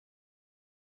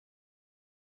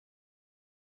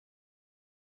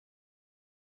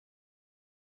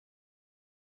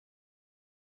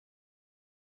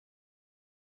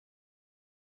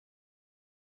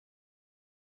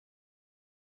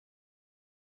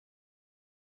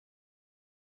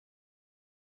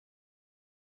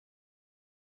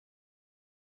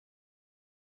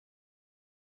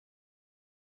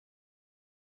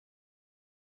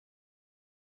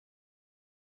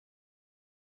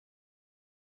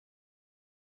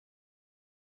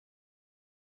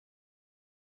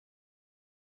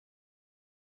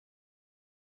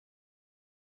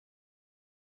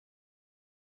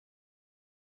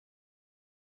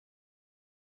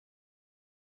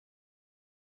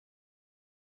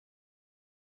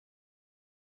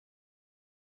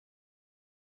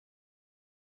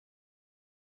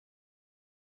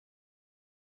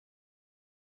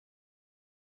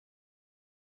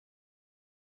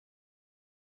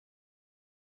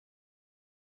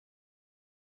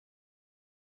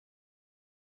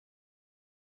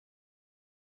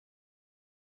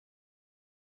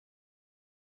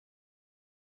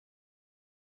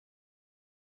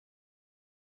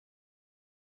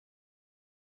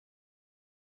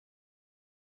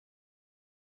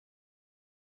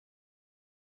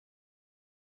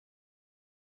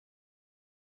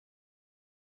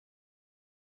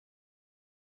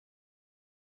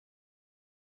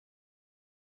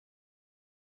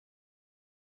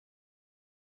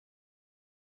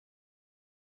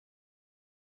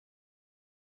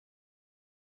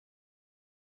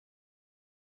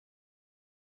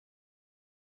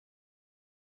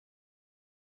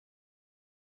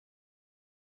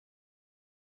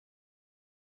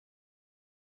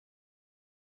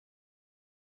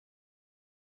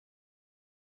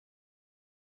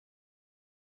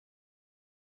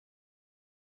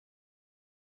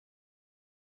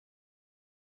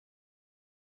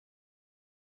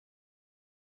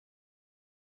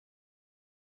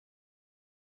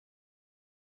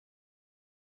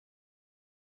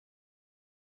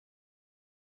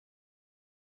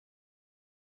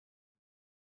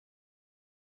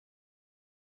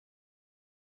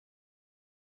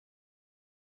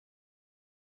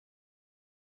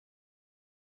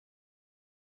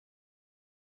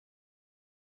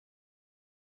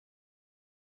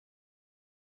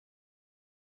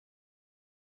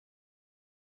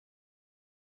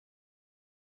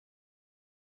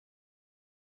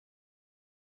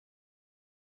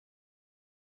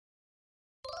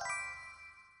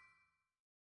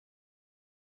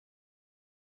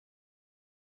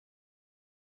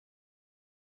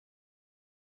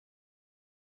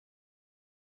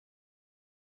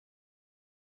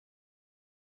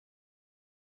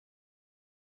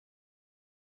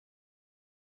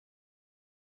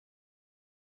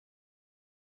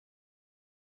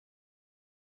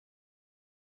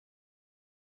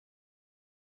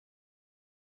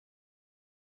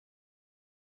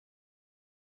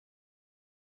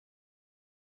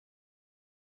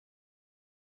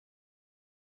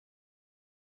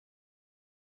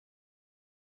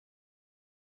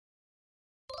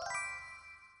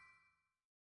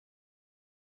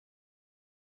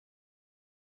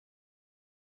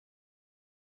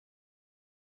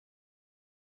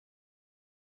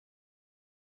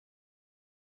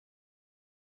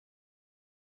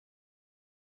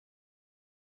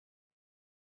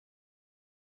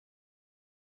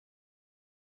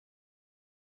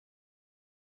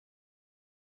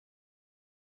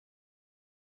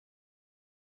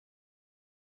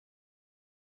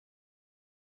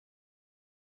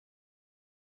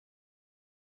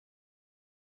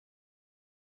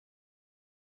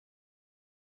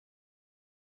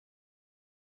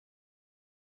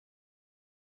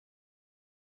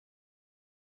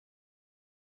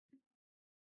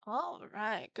All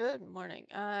right, good morning.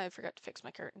 I forgot to fix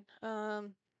my curtain.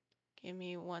 Give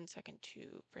me 1 second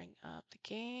to bring up the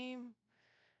game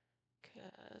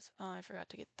because I forgot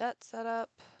to get that set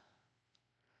up.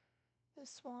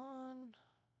 This one.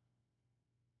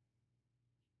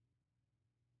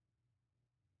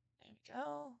 There we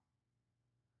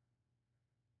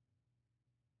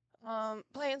go.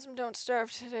 Playing some Don't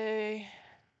Starve today.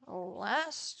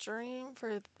 Last stream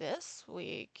for this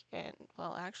week, and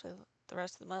well, actually, the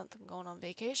rest of the month I'm going on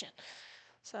vacation.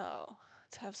 So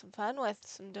let's have some fun with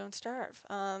some Don't Starve.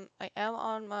 I am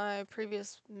on my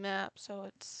previous map, so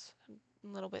it's a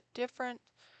little bit different.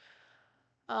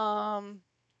 Um,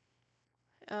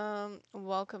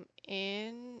 Welcome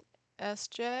in,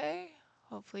 SJ.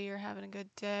 Hopefully you're having a good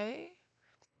day.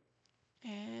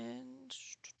 And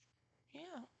yeah,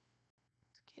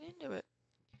 let's get into it.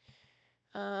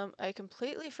 I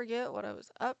completely forget what I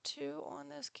was up to on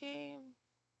this game.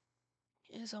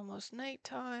 It is almost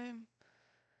nighttime.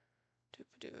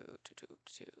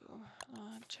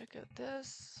 Check out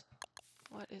this.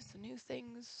 What is the new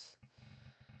things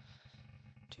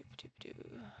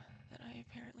that I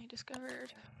apparently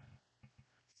discovered?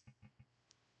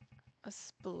 A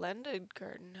splendid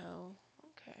garden hoe.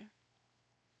 Okay.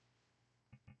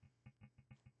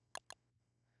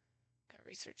 Gotta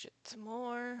research it some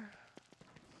more.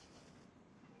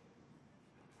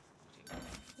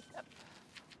 Yep.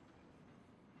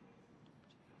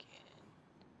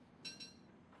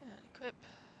 And equip.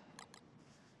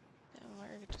 And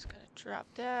we're just gonna drop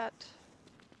that.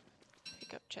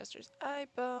 Pick up Chester's eye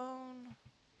bone.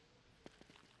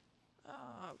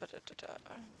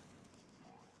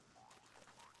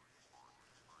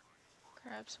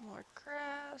 Grab some more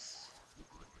grass.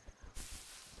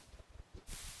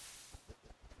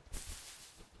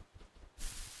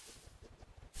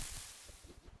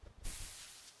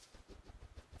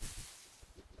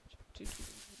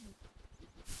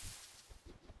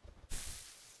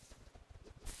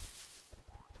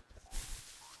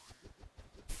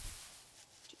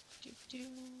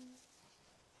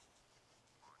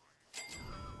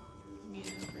 Move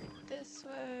over this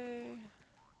way.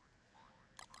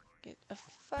 Get a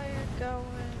fire going.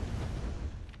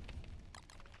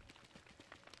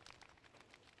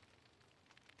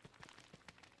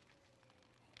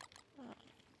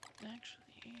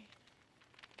 Actually,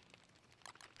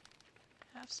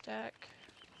 half stack.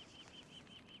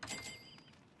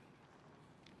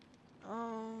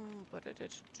 Oh, but it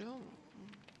is doom.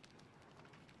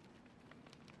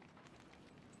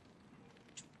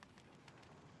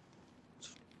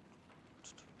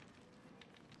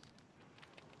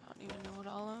 I don't even know what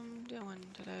all I'm doing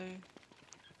today.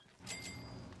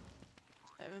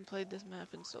 I haven't played this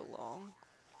map in so long.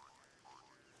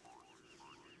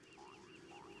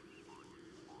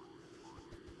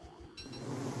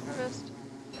 Harvest.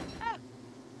 Ah!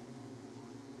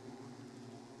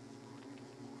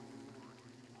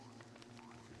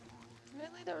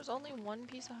 Really? There was only one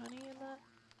piece of honey in that?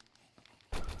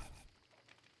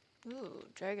 Ooh,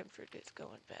 dragon fruit is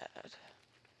going bad.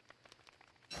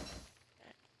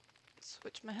 Right.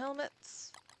 Switch my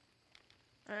helmets.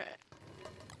 Alright.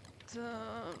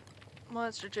 Some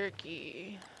monster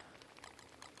jerky.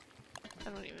 I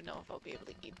don't even know if I'll be able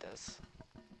to eat this.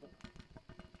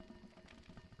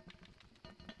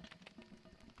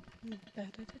 I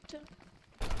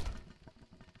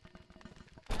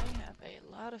have a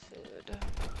lot of food.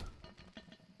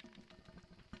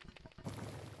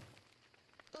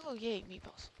 Oh, yay,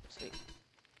 meatballs. Sweet.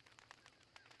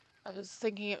 I was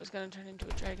thinking it was going to turn into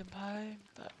a dragon pie,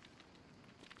 but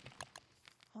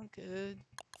all good.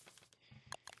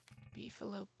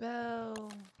 Beefalo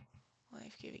bell.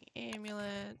 Life-giving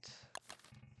amulet.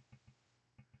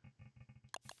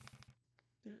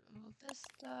 Do all this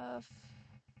stuff.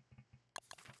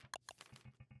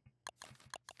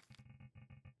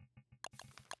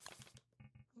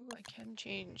 Ooh, I can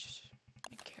change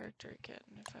my character again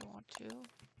if I want to.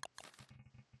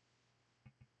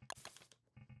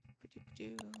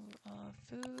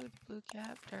 Food, blue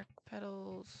cap, dark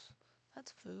petals.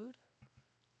 That's food.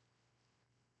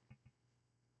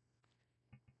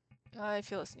 I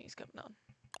feel a sneeze coming on.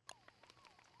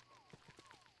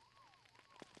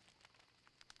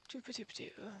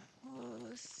 Well,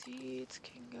 the seeds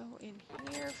can go in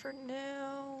here for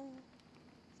now.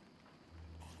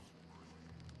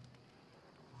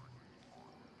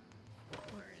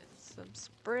 We're in some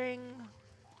spring.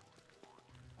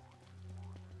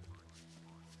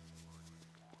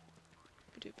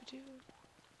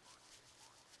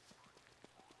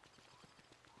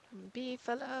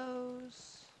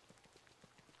 Beefaloos.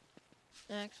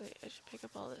 Actually, I should pick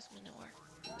up all this manure.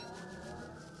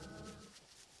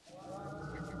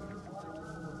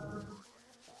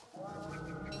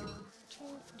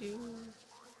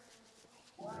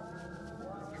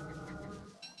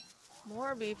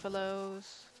 More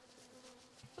beefaloos.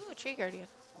 Ooh, tree guardian.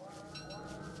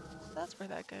 That's where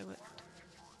that guy went.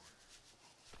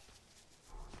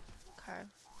 Okay.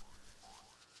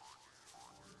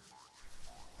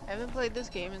 I haven't played this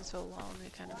game in so long, I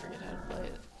kind of forget how to play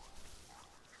it.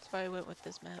 That's why I went with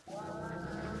this map.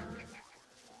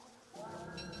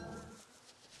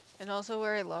 And also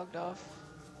where I logged off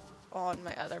on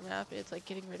my other map, it's like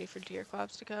getting ready for deer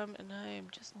claps to come, and I am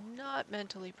just not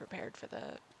mentally prepared for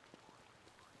that.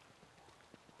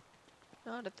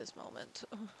 Not at this moment.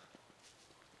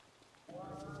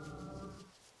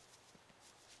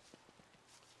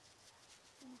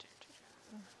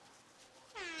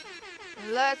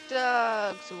 Black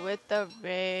Dogs with the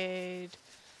raid.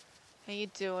 How you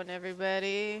doing,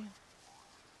 everybody?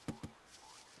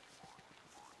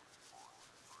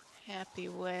 Happy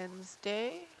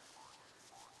Wednesday.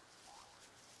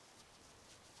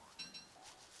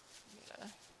 I'm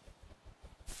gonna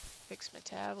fix my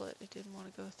tablet. It didn't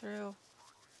want to go through.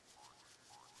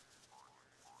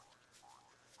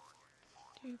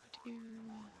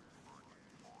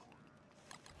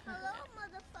 Hello,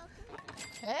 motherfucker.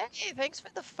 Hey, thanks for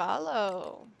the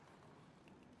follow.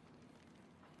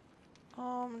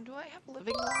 Do I have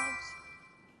living logs?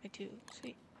 I do.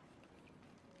 Sweet.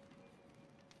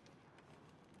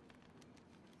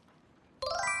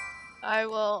 I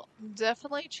will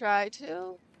definitely try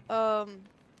to.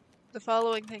 The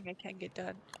following thing I can get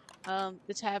done.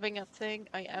 The tabbing up thing.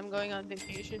 I am going on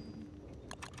vacation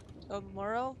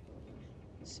tomorrow,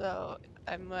 so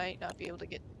I might not be able to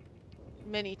get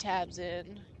many tabs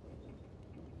in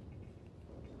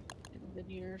the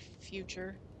near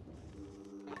future.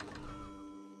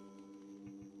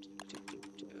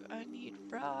 I need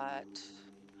rot.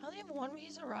 I only have one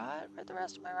piece of rot. Where'd the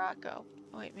rest of my rot go?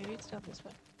 Oh wait, maybe it's down this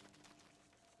way.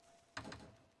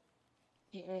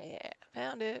 Yeah,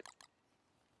 found it.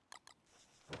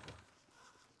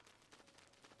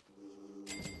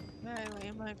 Alright,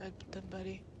 am I then,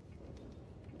 buddy?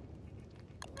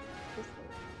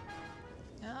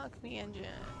 Knock the engine.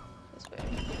 This way.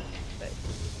 But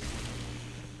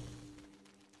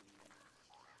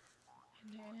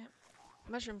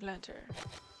mushroom planter.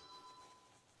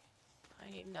 I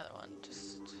need another one,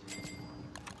 just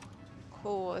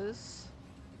cause.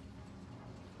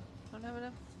 Don't have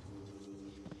enough.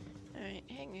 Alright,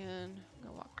 hang on. I'm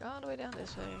gonna walk all the way down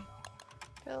this way.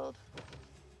 Build.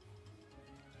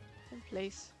 In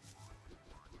place.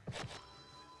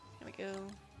 There we go.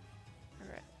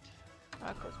 Alright.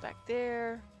 Rock goes back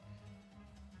there.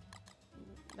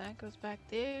 That goes back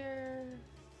there.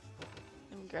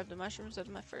 Let me grab the mushrooms out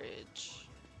of my fridge.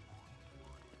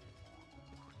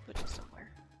 Put it somewhere.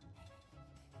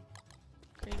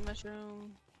 Green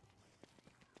mushroom.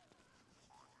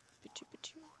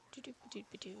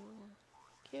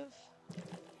 Give.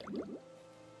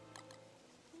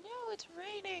 No, it's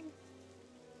raining.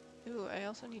 Ooh, I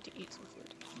also need to eat some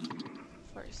food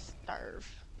before I starve.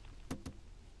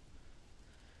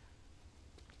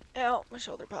 Ow, my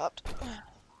shoulder popped. Hang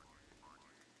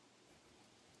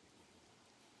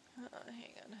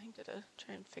on, I gotta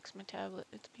try and fix my tablet.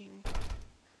 It's being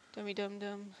dummy dum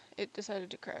dum. It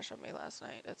decided to crash on me last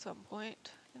night at some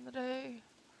point in the day.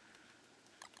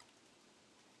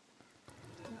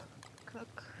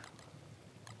 Cook.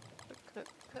 Cook, cook,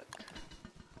 cook.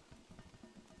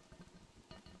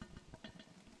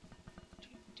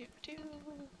 Do.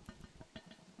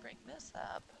 Bring this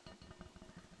up.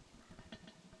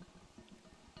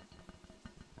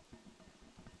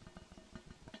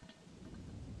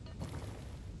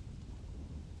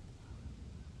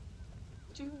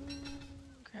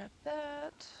 Grab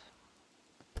that.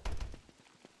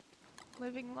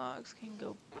 Living logs can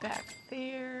go back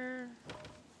there.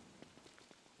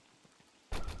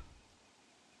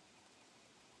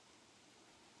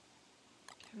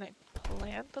 Can I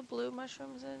plant the blue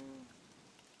mushrooms in?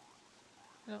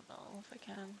 I don't know if I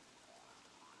can.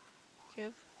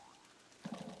 Give.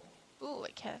 Ooh,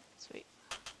 I can. Sweet.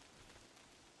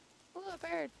 Ooh, a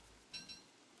bird.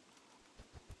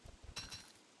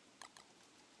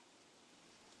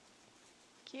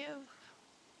 Give.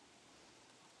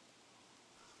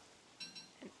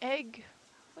 An egg.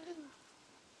 Woohoo.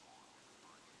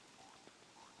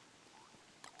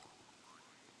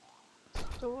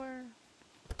 Store.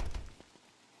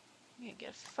 I'm gonna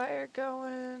get a fire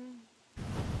going.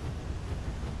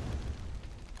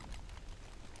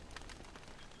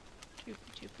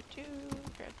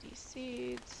 Grab these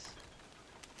seeds.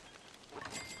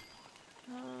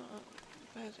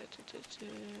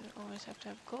 Always have to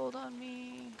have gold on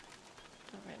me.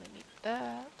 Don't really need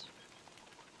that.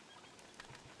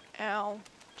 Ow.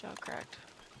 Jaw cracked.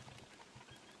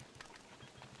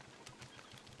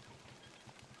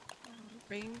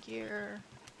 Rain gear.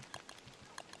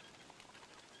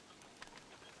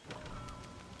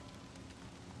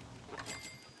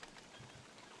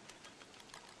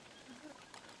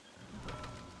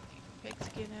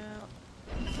 Pigskin out.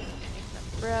 Make an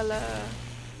umbrella.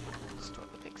 Store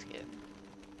the pigskin.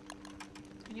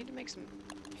 I need to make some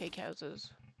pig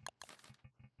houses.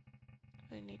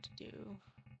 I need to do.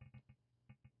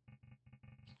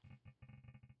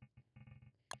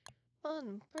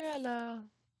 Umbrella.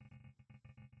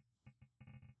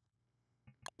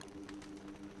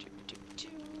 Choo choo choo.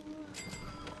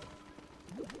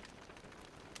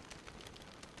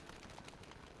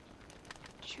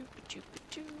 Choopa choopa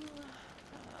choo.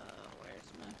 Where's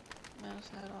my mouse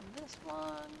at on this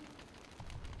one?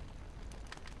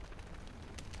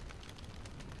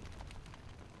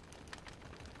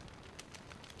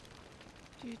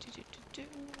 Do do do do do.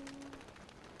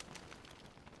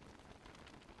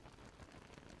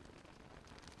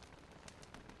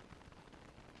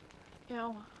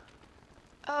 Yo.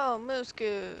 Oh, moose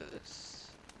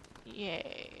goose.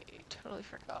 Yay. Totally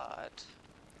forgot.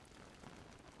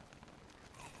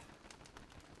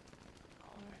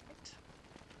 Alright.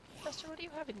 Buster, what do you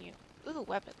have in you? Ooh,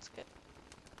 weapons. Good.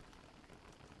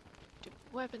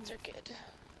 Weapons are good.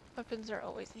 Weapons are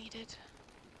always needed.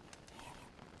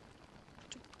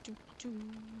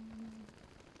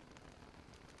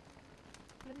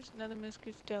 There's another moose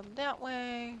goose down that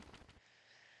way.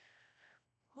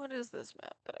 What is this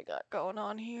map that I got going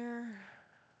on here?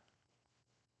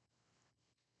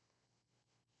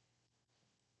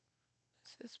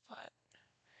 What's this spot?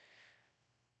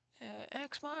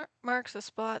 X marks a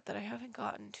spot that I haven't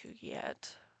gotten to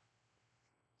yet.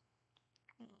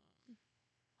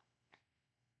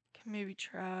 Can maybe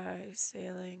try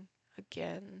sailing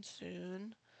again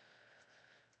soon.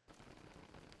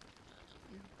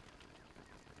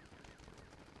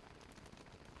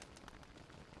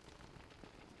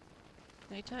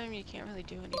 Nighttime you can't really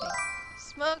do anything.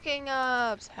 Smoking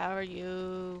ups! How are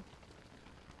you?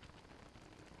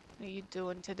 What are you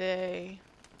doing today?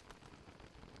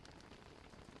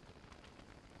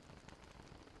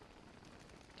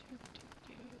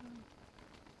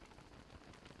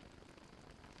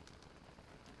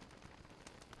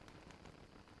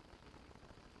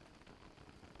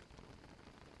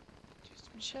 Do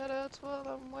some shoutouts while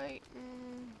I'm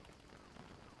waiting.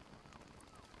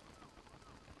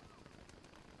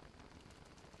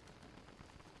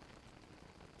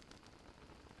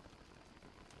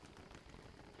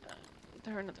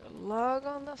 Throw another log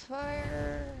on the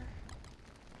fire.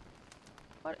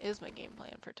 What is my game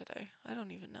plan for today? I don't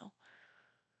even know.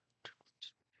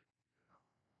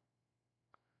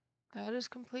 That is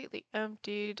completely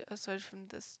emptied aside from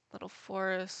this little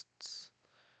forest.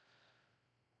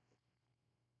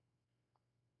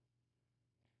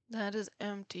 That is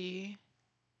empty.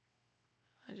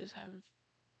 I just haven't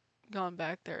gone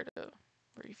back there to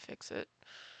refix it.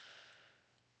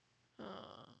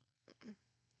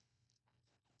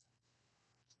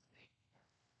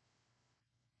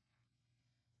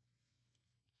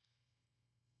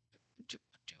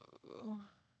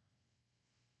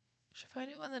 Should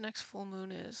find out when the next full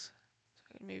moon is.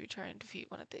 So I can maybe try and defeat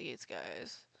one of these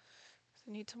guys.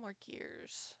 I need some more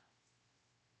gears.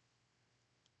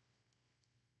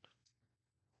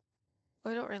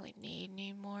 Well, I don't really need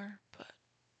any more, but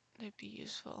they'd be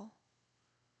useful.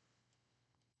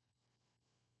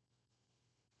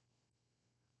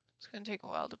 It's gonna take a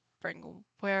while to bring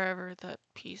wherever that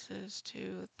piece is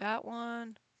to that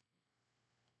one.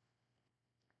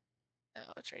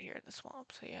 Oh, it's right here in the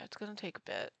swamp, so yeah, it's gonna take a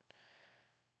bit.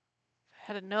 If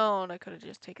I had known, I could have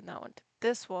just taken that one to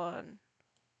this one,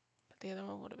 but the other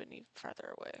one would have been even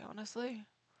farther away, honestly.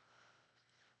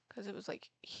 Because it was like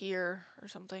here or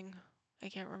something. I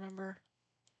can't remember.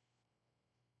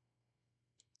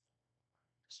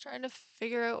 Just trying to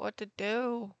figure out what to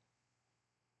do.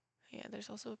 Yeah, there's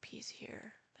also a piece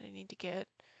here that I need to get,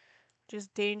 which is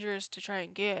dangerous to try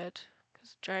and get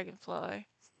because dragonfly.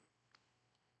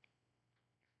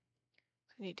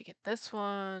 I need to get this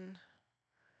one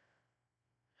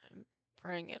and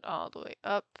bring it all the way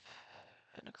up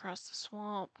and across the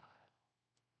swamp.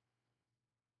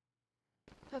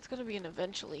 That's gonna be an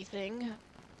eventually thing,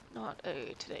 not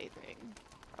a today thing,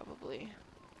 probably.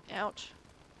 Ouch.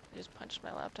 I just punched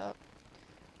my laptop.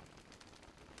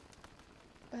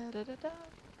 Ba-da-da-da.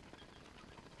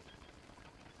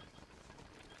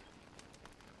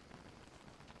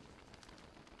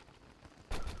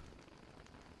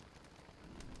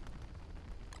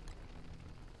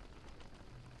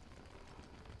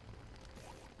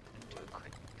 Do a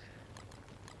quick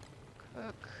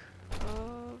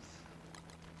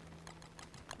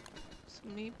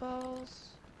meatballs.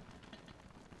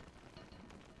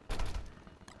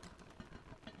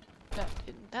 That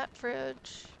in that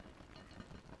fridge.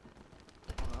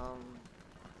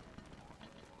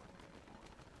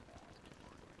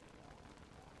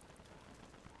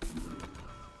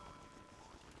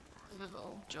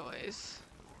 Oh, joys.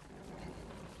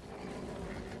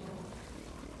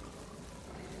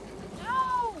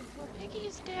 No! My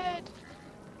piggy's dead!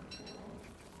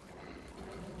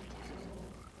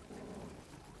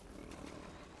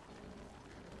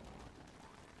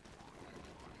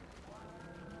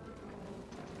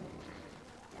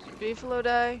 Did Beefalo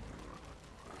die?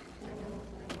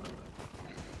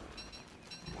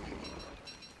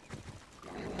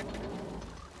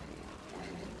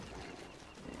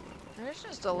 There's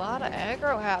just a lot of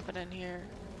aggro happening here.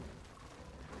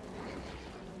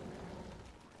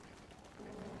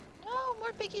 No,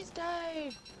 more piggies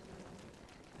died!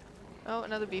 Oh,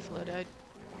 another beefalo died.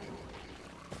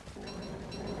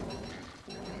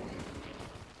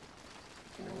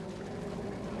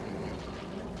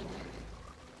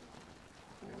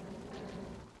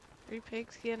 3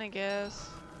 pigskin, I guess.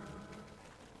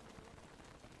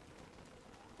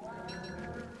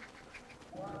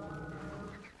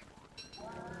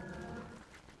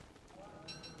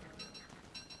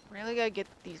 Really gotta get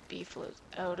these beefaloes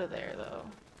out of there, though.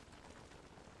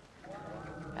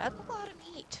 That's a lot of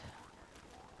meat.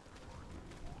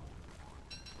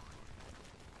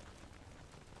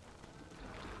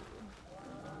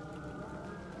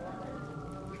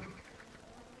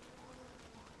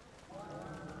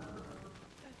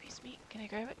 A piece of meat. Can I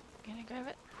grab it? Can I grab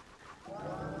it?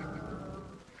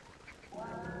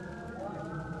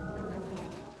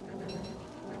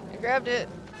 I grabbed it,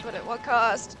 but at what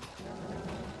cost?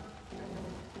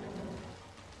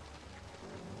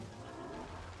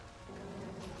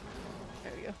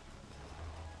 There we go.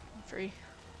 I'm free.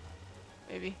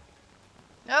 Maybe.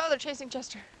 No, they're chasing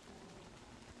Chester.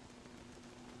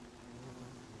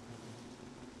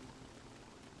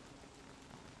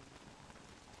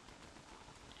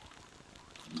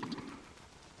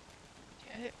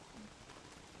 Okay.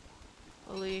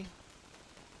 Fully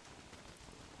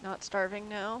not starving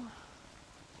now.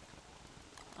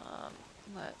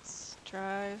 Let's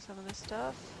try some of this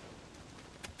stuff.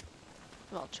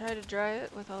 Well, try to dry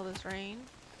it with all this rain.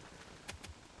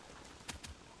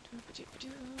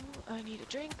 I need a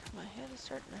drink. My head is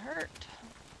starting to hurt.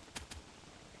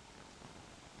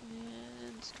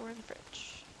 And store in the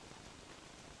fridge.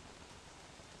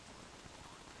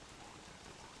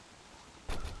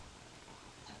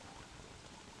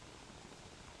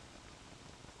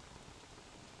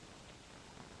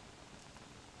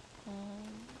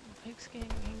 Pigskin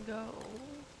can go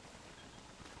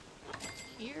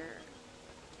here.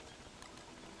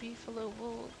 Beefalo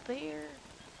wool there.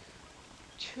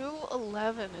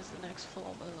 2/11 is the next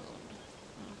full moon.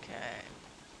 Okay.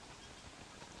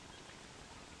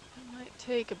 It might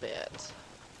take a bit.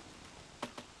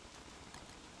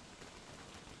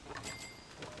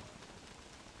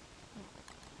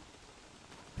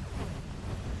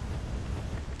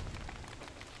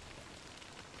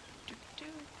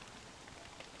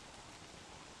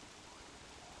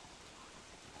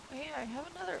 Oh yeah, I have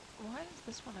another. Why is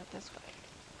this one out this way?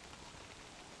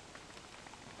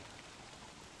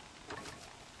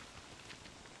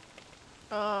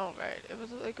 Oh, right. It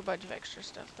was like a bunch of extra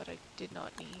stuff that I did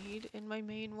not need in my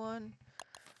main one.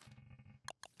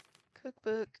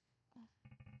 Cookbook.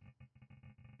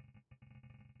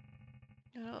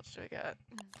 What else do I got?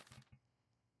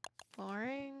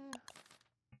 Flooring.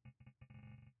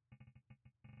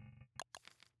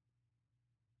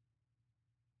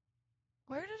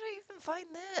 Where did I even find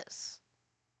this?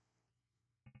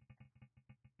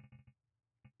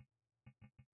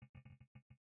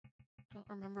 Don't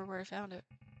remember where I found it.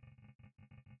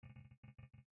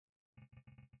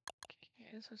 Okay,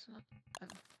 this is not.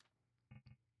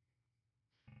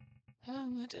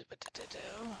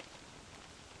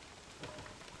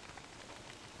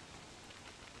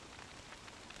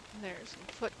 There's some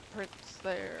footprints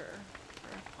there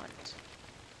for a hunt.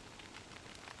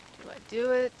 Do I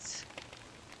do it?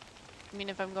 I mean,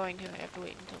 if I'm going to, I have to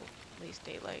wait until at least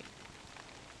daylight.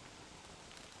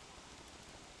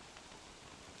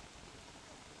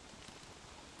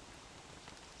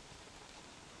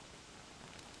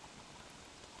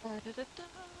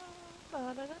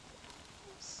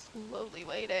 Slowly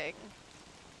waiting.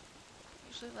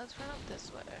 Usually let's run up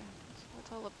this way. So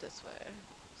let's all up this way.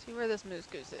 See where this moose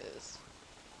goose is.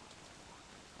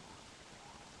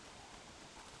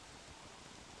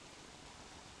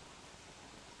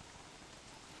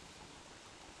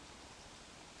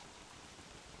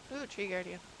 Ooh, tree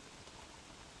guardian.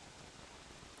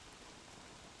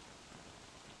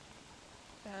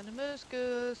 Found a moose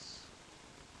goose.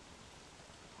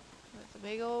 That's a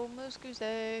big old moose goose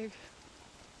egg.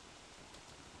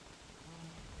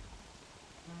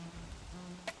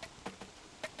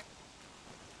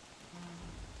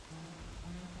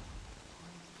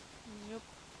 Yep,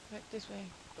 back this way.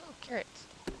 Ooh, carrots.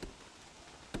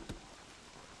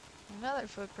 Another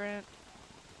footprint.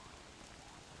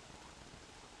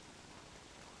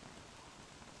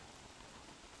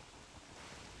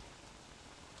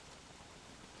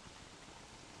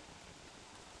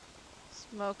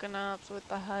 Smoking ups with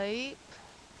the hype.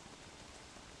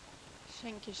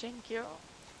 Thank you, thank you.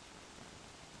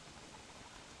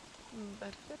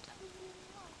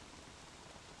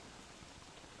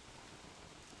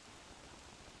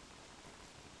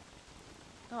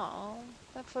 Oh,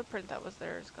 that footprint that was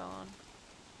there is gone.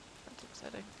 That's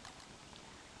upsetting.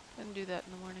 Gonna do that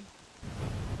in the morning.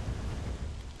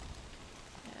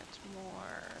 Add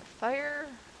more fire.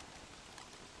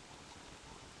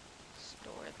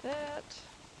 Store that.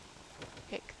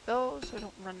 Pick those so I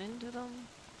don't run into them.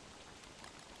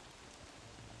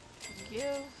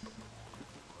 Give.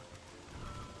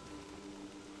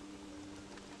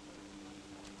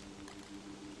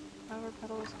 Flower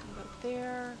petals can go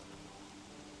there.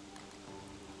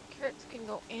 Carrots can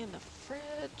go in the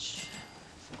fridge.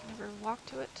 If I never walk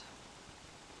to it.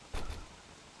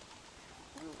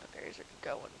 Ooh, my berries are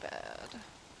going bad.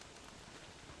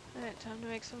 Alright, time to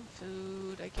make some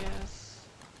food, I guess.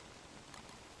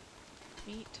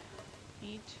 Meat,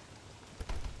 meat,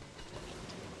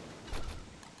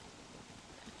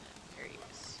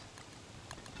 berries.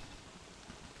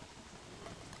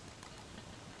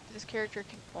 This character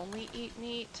can only eat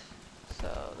meat,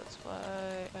 so that's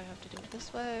why I have to do it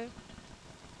this way.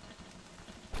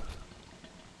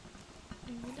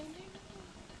 It's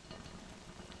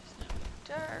now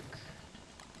dark.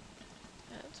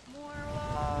 That's more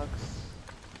logs.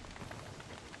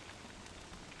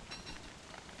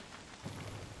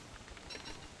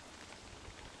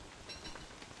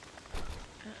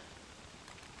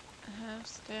 Half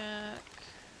stack.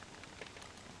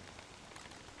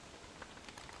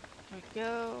 There we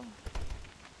go.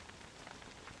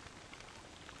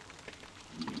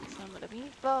 Some of the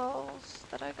meatballs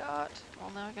that I got.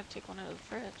 Well, now I gotta take one out of the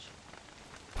fridge.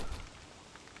 There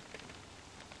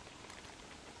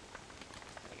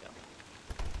we go.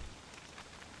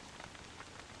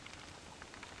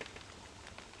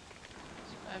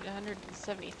 Survived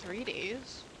 173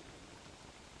 days.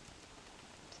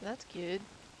 So that's good.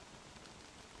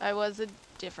 I was a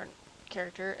different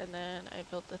character, and then I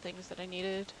built the things that I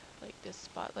needed, like this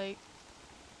spotlight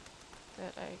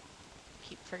that I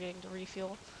keep forgetting to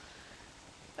refuel.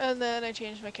 And then I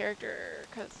changed my character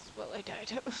because, well, I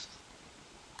died.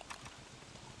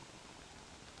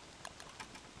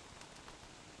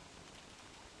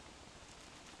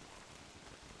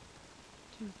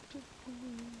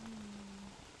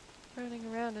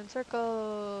 Running around in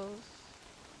circles,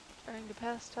 trying to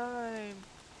pass time.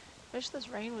 Wish this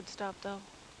rain would stop though.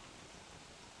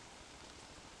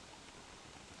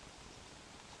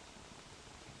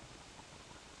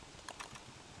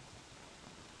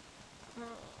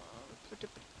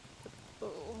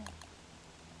 Oh.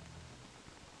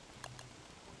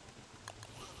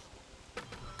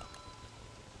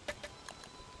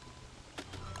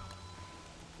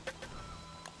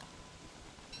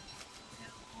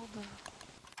 Hold on.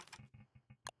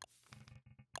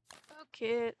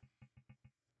 Okay.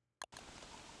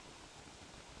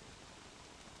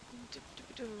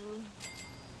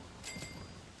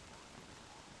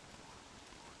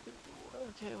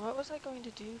 Okay, what was I going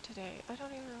to do today? I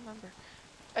don't even remember.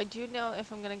 I do know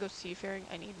if I'm gonna go seafaring,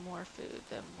 I need more food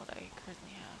than what I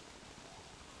currently have.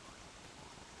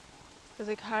 Because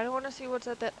I kind of want to see what's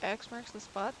at that X marks the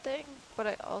spot thing, but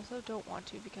I also don't want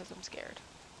to because I'm scared.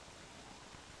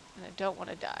 And I don't want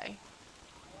to die.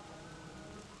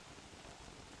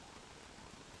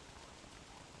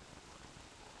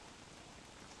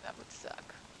 That would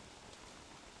suck.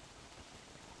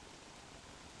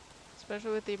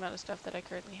 Especially with the amount of stuff that I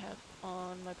currently have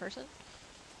on my person.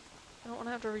 I don't want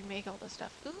to have to remake all this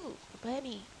stuff. Ooh, a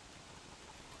bunny.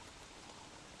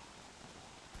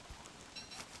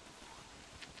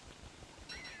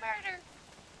 Murder!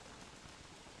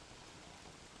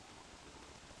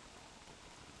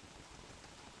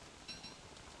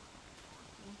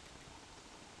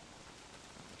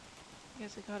 I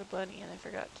guess I caught a bunny and I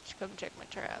forgot to come check my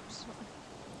traps.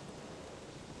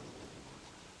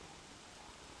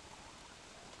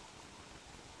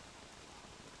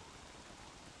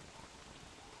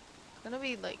 It's gonna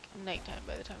be like nighttime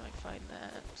by the time I find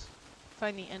that.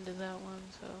 Find the end of that one,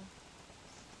 so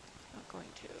not going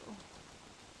to.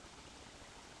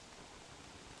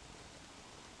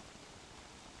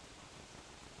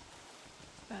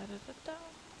 Da, da, da.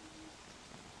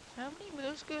 How many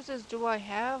moose gooses do I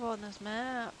have on this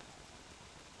map?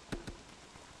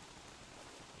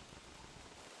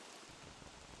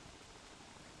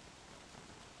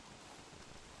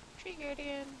 Tree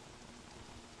guardian.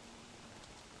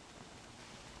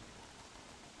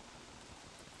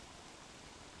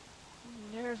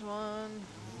 There's one.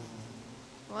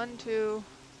 1, 2,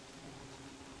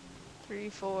 3,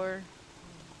 4.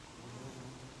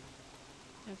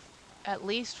 At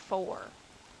least 4.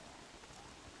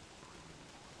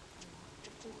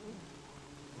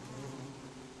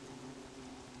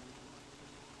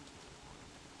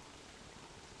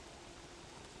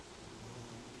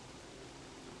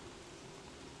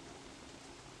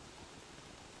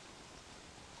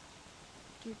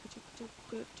 Going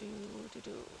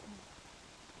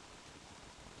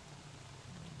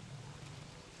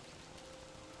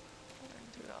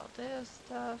through all this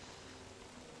stuff.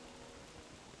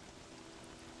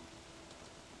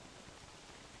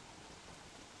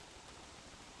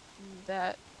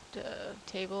 That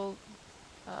table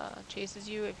chases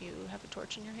you if you have a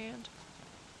torch in your hand.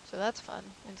 So that's fun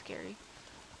and scary.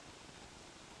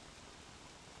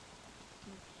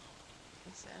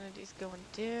 Insanity's going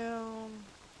down.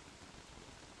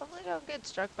 Hopefully don't get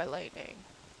struck by lightning.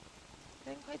 I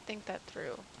didn't quite think that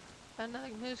through. Another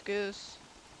moose goose.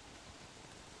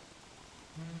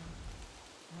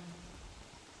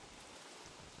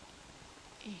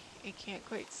 I can't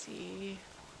quite see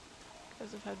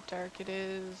because of how dark it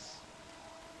is.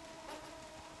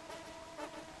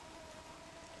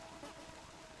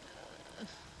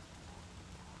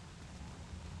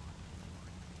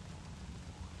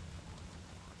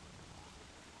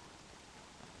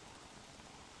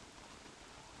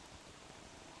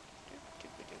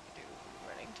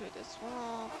 Running to the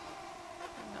swamp.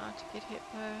 Not to get hit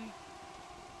by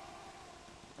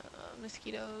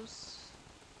mosquitoes.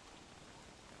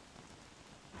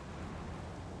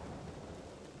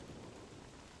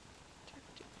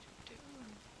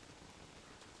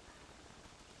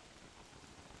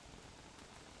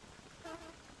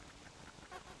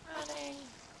 Running.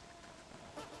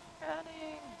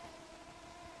 Running.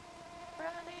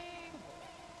 Running.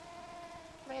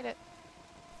 Made it.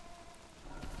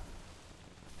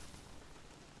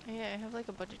 Yeah, I have like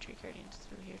a bunch of tree guardians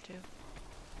through here too.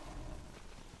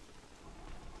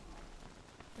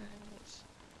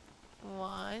 And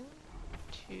 1,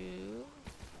 2.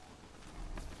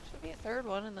 Should be a third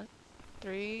one in the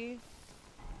 3,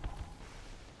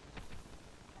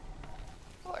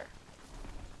 4.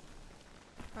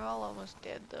 They're all almost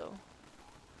dead though.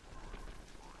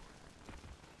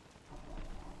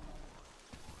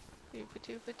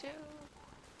 Doopa-doopa-doo.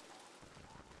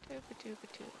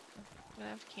 Doopa-doopa-doo. I'm gonna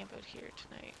have to camp out here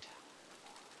tonight.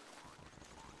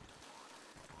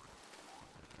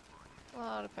 A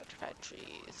lot of petrified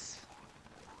trees.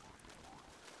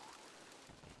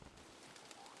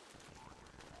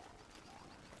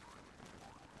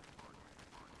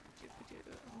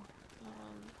 Doopa-doo.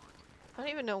 I don't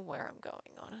even know where I'm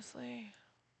going, honestly.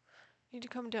 Need to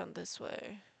come down this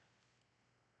way.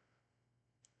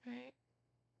 Right?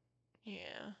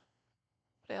 Yeah.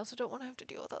 But I also don't want to have to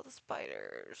deal with all the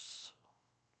spiders.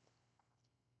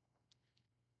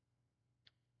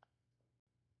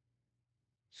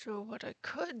 So what I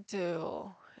could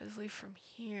do is leave from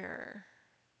here.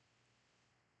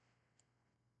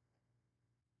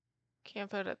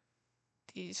 Camp out at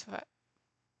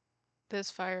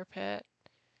this fire pit.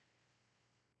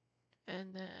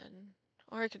 And then,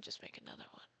 or I could just make another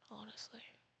one, honestly.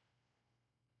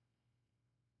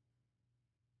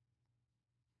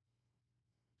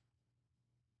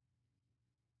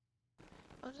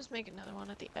 I'll just make another one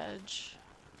at the edge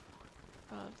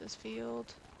of this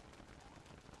field.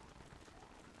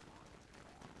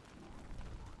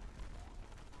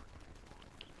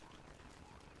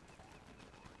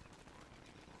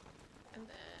 And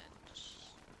then,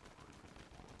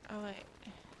 oh wait,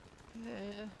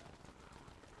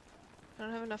 I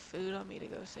don't have enough food on me to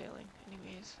go sailing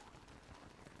anyways.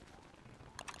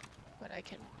 But I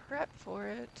can prep for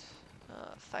it.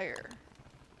 Fire.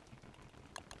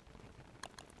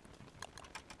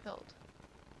 Build.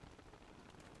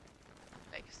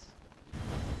 Nice.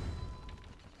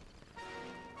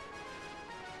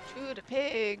 Shoot the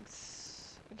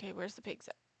pigs. Okay, where's the pigs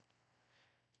at?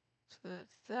 So does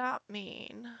that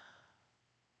mean...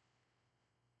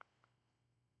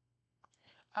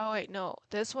 Oh wait, no.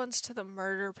 This one's to the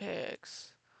murder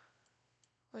pigs.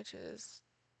 Which is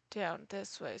down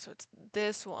this way, so it's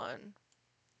this one.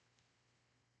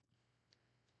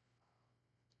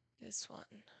 This one.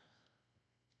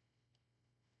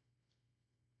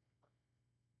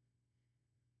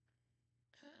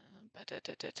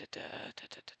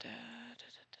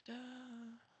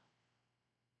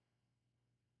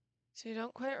 So you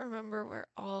don't quite remember where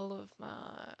all of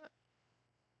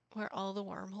where all the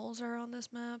wormholes are on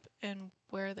this map and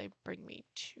where they bring me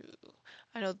to.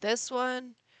 I know this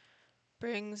one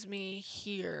brings me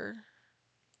here,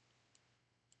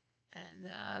 and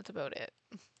that's about it.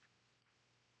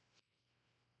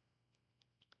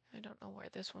 I don't know where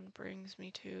this one brings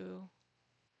me to.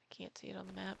 I can't see it on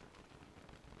the map.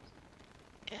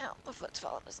 Ow, my foot's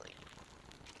falling asleep.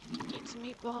 Eat some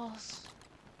meatballs.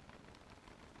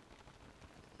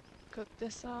 Cook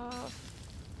this off.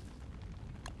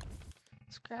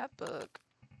 Scrapbook.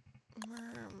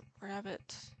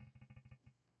 Rabbit.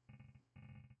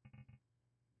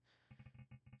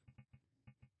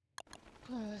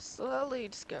 Slowly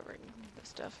discovering the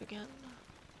stuff again.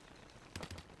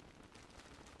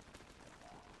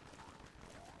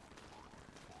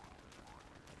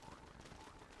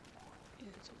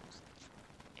 It's almost...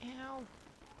 Ow.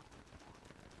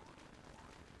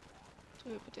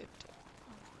 Doop-a-doop-doop.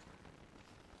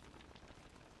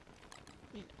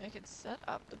 I mean, I could set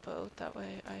up the boat, that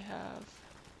way I have...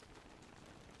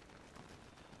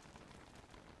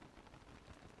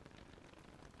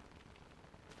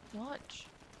 Launch.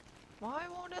 Why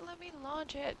won't it let me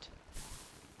launch it?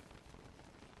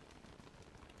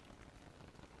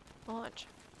 Launch.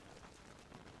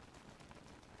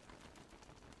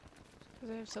 Because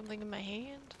I have something in my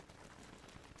hand?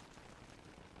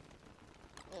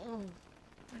 Oh,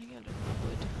 running out of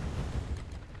wood.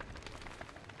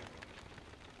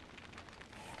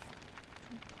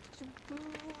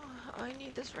 I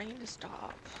need this rain to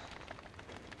stop.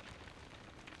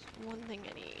 It's one thing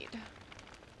I need.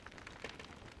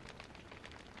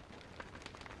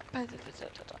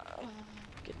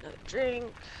 Get another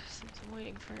drink since I'm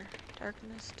waiting for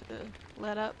darkness to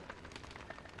let up.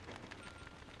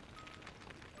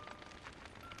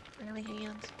 Really,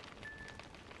 hands?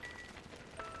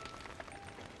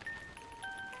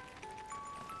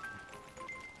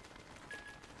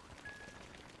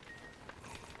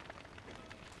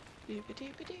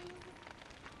 Doo-ba-doo-ba-doo.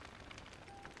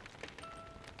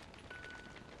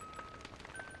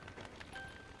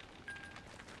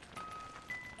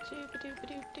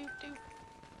 Doo-ba-doo-ba-doo-doo-doo.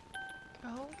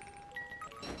 Go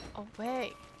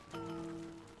away.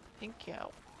 Thank you.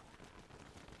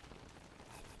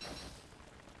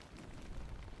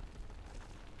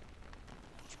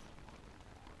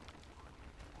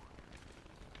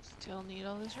 Still need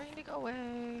all this rain to go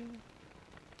away.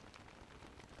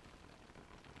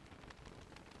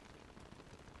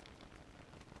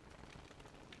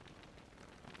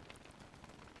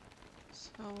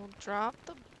 So we'll drop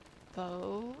the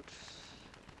boat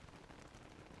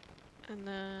and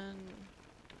then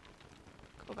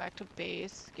go back to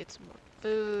base, get some more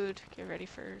food, get ready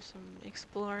for some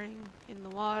exploring in the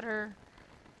water.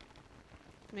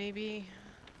 Maybe.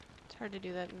 It's hard to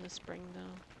do that in the spring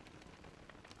though.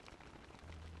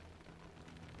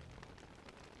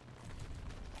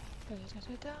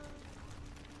 Da-da-da-da.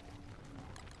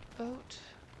 Boat.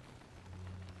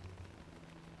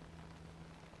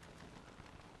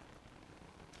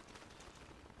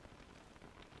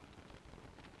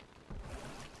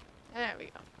 There we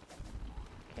go.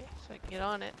 Okay, so I can get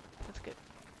on it. That's good.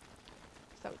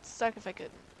 'Cause that would suck if I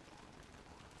couldn't.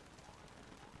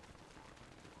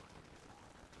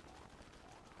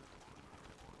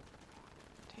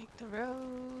 Take the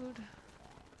road.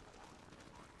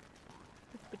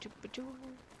 Boop-a-doop-a-doo.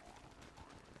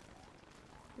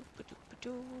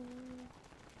 Boop-a-doop-a-doo.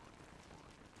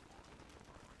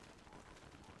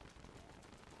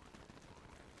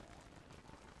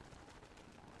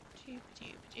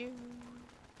 Doop-a-doop-a-doo.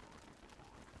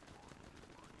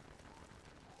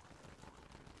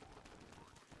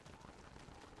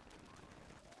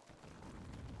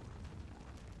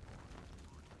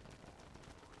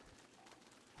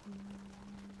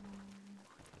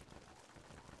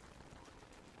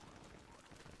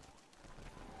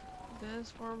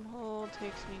 This wormhole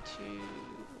takes me to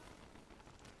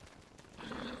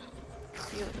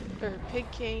Pig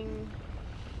King,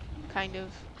 kind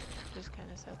of, just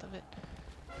kind of south of it.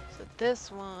 So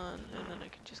this one, and then I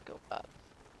can just go up.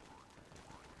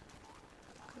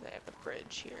 Because I have a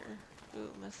bridge here.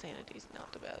 Ooh, my sanity's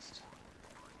not the best.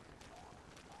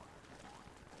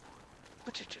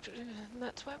 And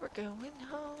that's why we're going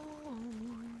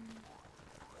home.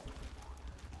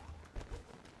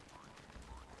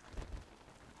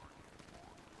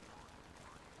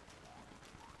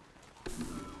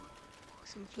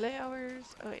 Some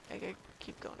flowers. Oh wait, I gotta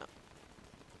keep going up.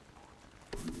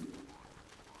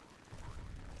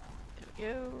 There we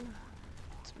go.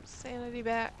 Some sanity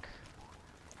back.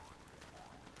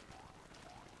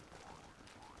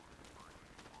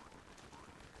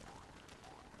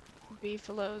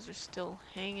 beefaloos are still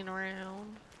hanging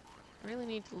around. I really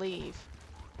need to leave.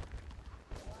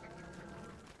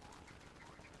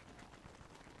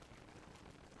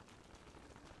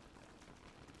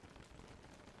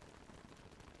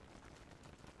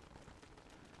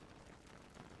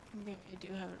 Okay, I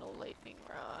do have a lightning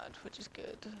rod, which is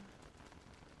good.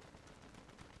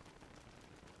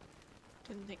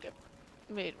 Didn't think I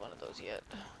made one of those yet.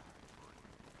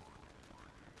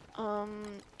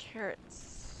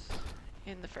 Carrots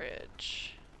in the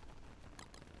fridge.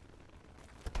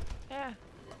 Yeah.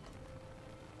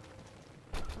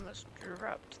 Almost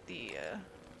dropped the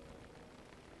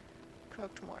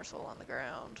cooked morsel on the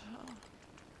ground. Oh.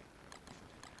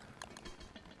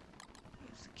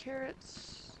 Use the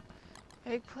carrots.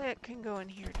 Eggplant can go in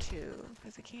here too,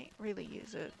 because I can't really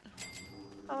use it.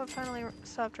 Oh, it finally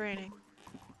stopped raining.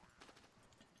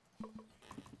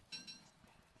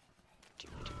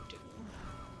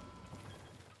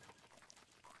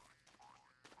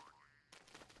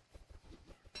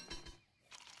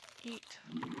 Eat.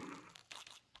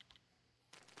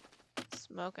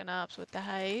 Smoking ops with the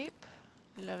hype.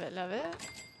 Love it, love it.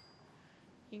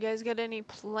 You guys got any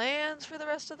plans for the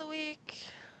rest of the week?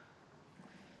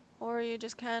 Or are you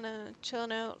just kind of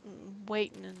chilling out and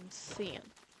waiting and seeing?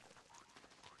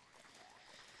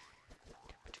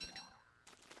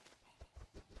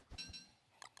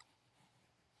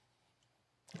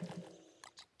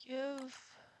 Give. And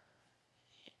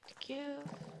give.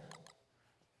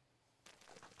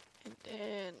 And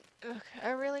then, ugh,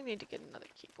 I really need to get another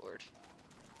keyboard.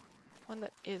 One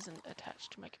that isn't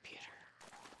attached to my computer.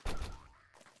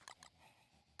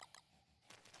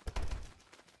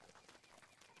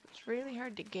 It's really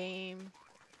hard to game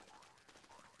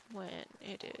when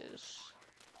it is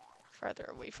farther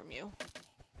away from you.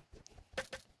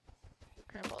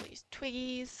 Grab all these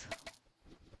twiggies.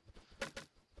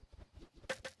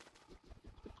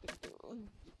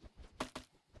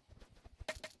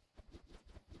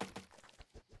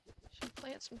 Should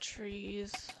plant some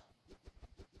trees.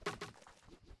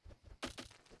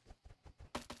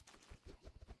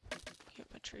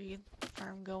 Get my tree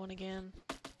farm going again.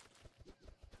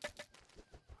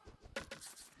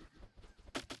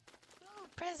 Oh,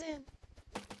 present!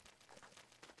 Let's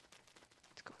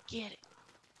go get it.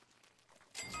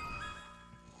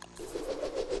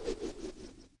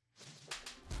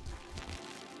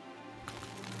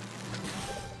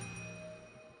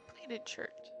 Plated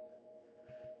shirt.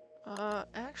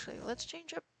 Actually, let's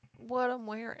change up what I'm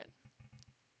wearing.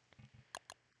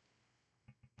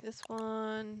 This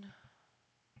one.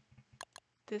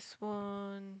 This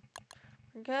one.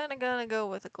 We're kinda gonna go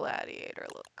with a gladiator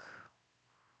look.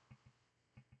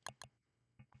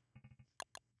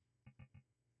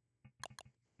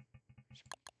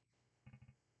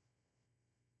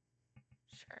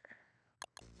 Sure.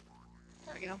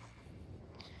 There we go.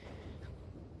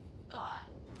 Oh.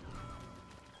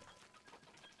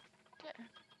 There.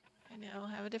 I now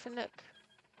have a different look.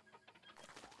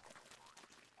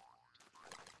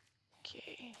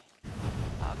 Okay.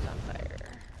 Bob's on fire.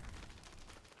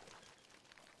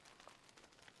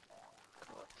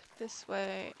 Go up this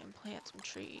way and plant some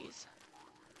trees.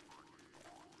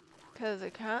 Because I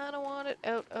kind of want it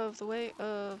out of the way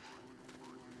of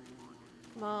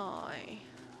my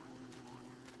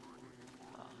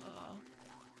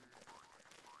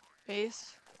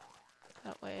base.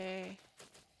 That way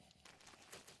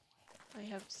I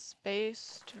have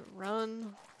space to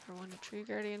run for when a tree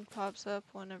guardian pops up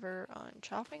whenever I'm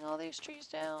chopping all these trees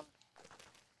down.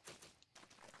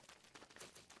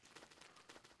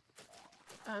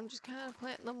 I'm just kind of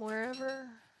planting them wherever,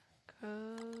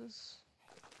 because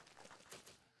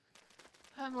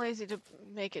I'm lazy to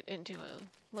make it into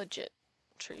a legit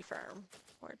tree farm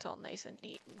where it's all nice and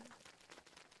neat and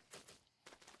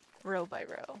row by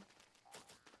row.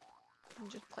 I'm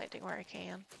just planting where I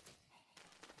can.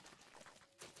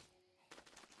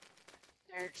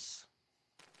 There's...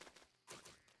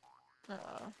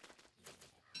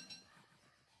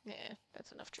 yeah,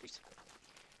 that's enough trees.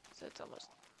 So it's almost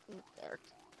dark.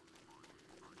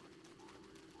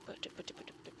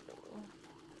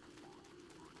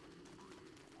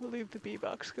 We'll leave the bee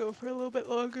box go for a little bit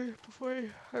longer before I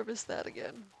harvest that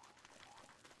again.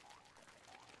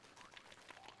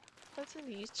 What's in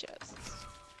these chests?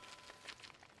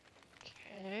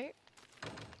 Okay.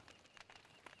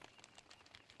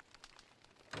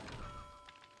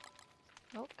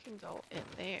 Milk can go in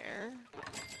there.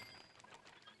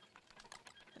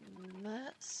 And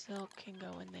that silk can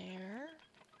go in there.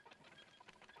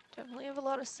 Definitely have a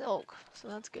lot of silk, so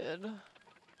that's good.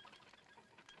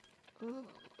 Ooh,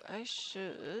 I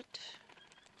should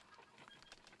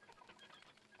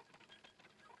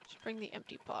bring the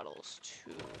empty bottles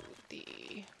to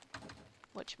the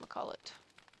whatchamacallit.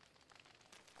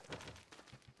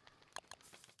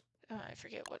 I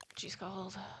forget what she's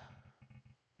called.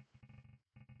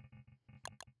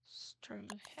 String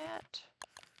hat.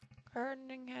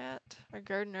 Gardening hat. Or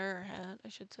gardener hat, I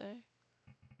should say.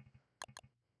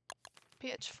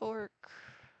 Pitchfork.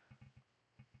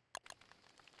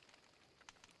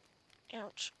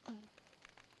 Ouch.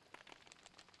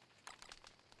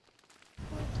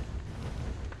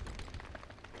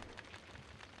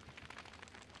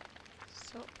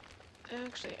 So,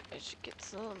 actually, I should get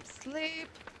some sleep.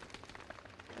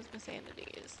 Because my sanity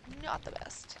is not the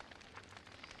best.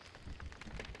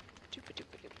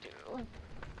 Doo-ba-doo-ba-doo-ba-doo.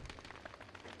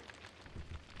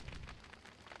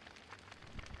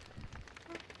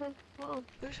 Well,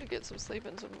 I should get some sleep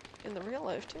in the real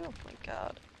life too. Oh my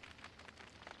god.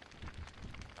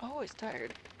 Always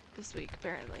tired this week,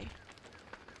 apparently.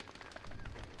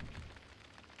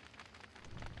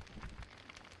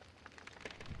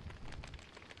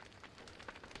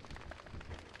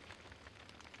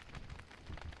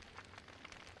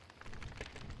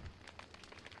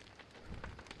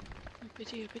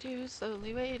 Ba-doo-ba-doo,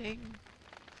 slowly waiting.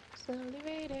 Slowly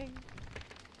waiting.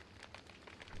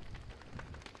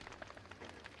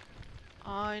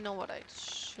 I know what I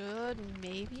should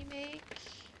maybe make.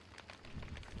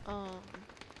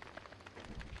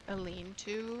 A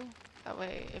lean-to. That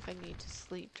way, if I need to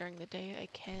sleep during the day, I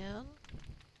can.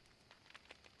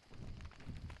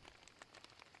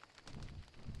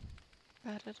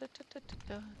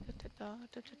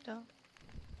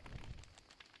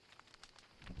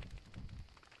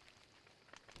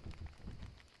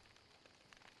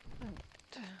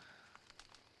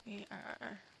 We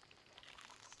are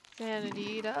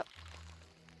sanitied up.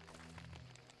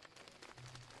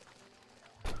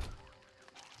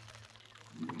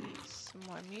 Some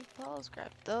more meatballs,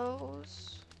 grab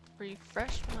those.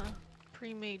 Refresh my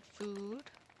pre-made food.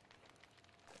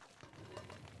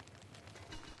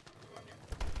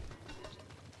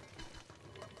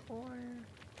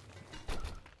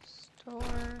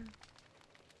 Store.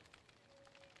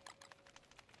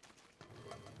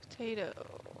 Potato.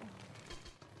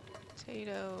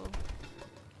 Potato.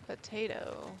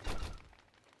 Potato.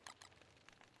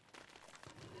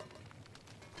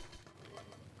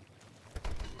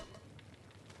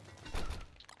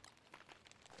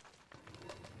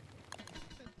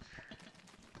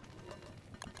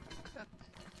 Cook.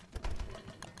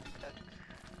 Cook.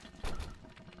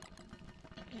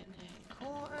 And then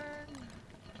corn.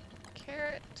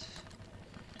 Carrot.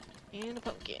 And a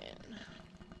pumpkin.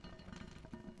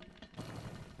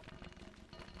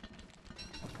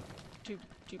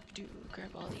 Do grab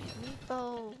all these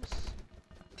meatballs.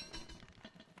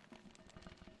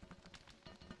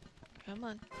 Come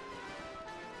on.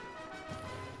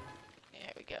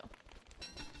 There we go.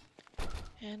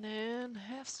 And then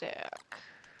half stack.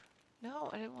 No,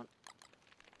 I didn't want.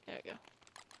 There we go.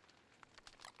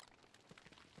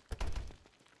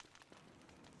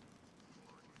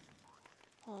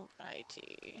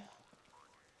 Alrighty.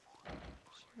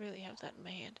 Should really have that in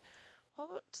my hand.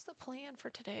 What's the plan for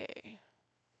today?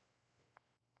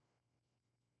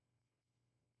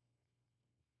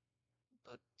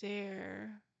 But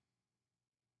there.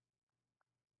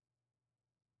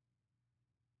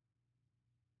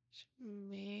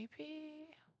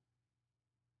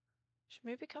 Should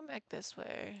maybe come back this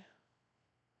way.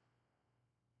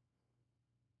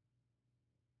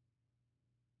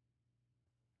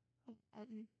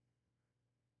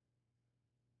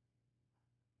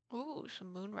 Ooh,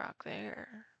 some moon rock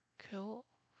there. Cool.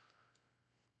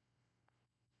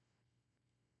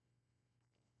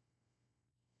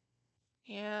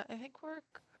 Yeah, I think I'm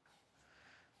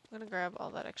gonna grab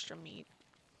all that extra meat,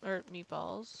 or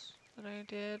meatballs that I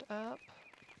did up.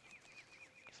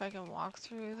 If I can walk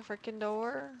through the frickin'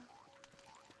 door.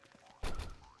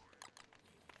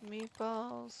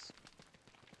 Meatballs.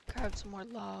 Grab some more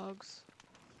logs.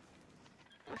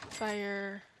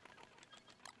 Fire.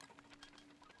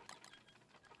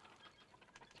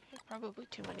 Okay, probably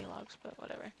too many logs, but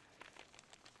whatever.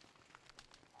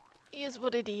 Is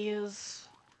what it is.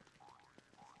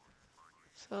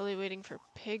 Slowly waiting for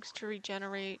pigs to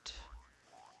regenerate.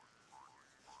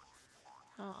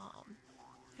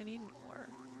 I need more.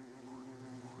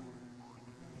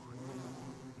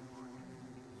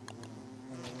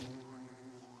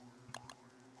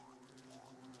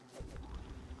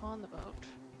 On the boat.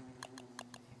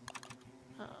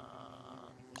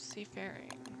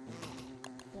 Seafaring.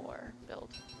 War.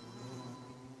 Build.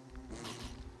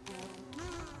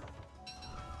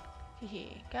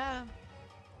 Hehe. Got him.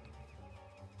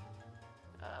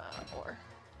 Ore.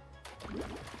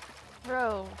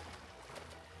 Row.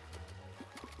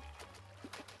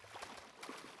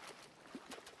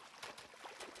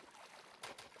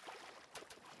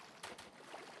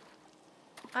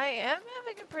 I am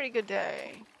having a pretty good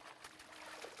day.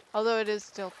 Although it is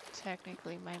still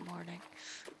technically my morning.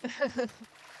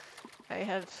 I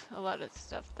have a lot of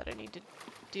stuff that I need to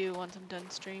do once I'm done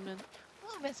streaming.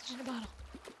 Oh, message in a bottle.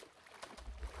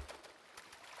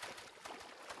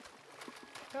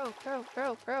 Grow, grow,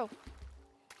 grow, grow.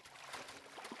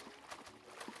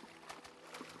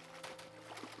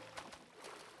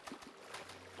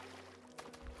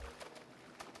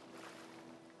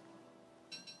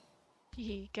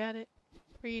 He got it.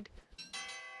 Read.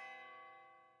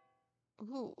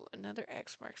 Ooh, another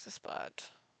X marks the spot.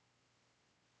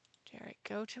 Dare I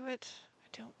go to it? I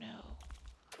don't know.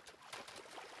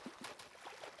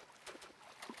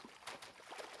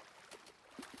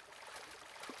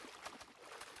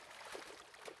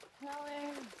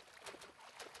 Rowing.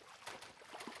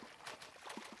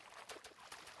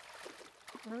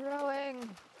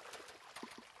 Rowing.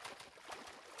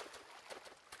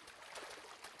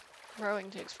 Rowing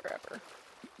takes forever.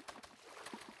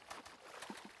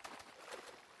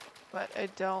 But I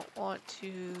don't want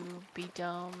to be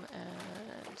dumb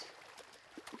and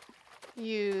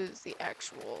use the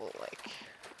actual, like,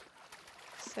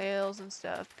 sails and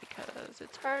stuff because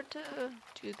it's hard to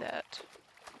do that.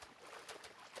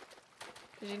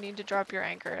 Because you need to drop your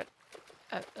anchor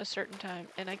at a certain time,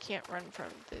 and I can't run from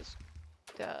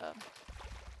the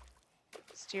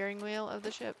steering wheel of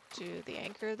the ship to the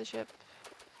anchor of the ship,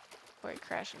 or I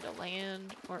crash into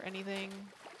land or anything.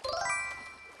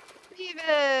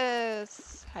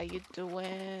 Beavis! How you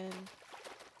doing?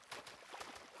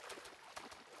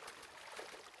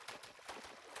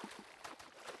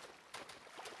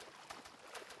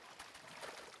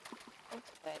 Hope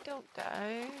I don't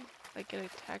die. Like get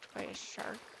attacked by a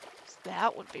shark. 'Cause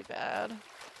that would be bad.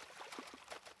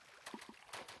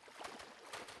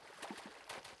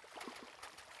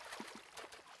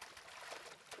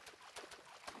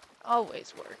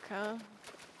 Always work, huh?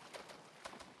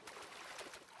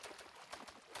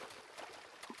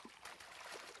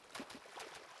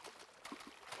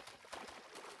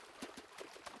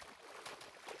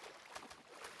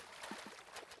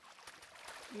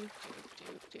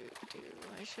 Do.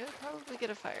 I should probably get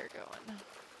a fire going.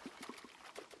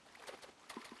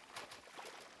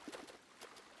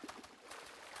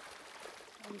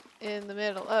 I'm in the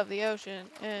middle of the ocean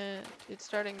and it's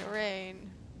starting to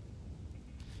rain.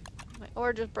 My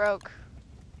oar just broke.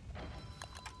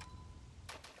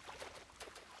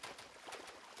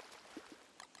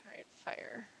 Alright,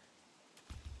 fire.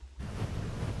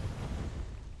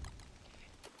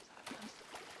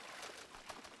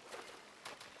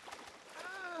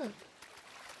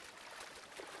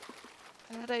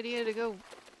 Bad idea to go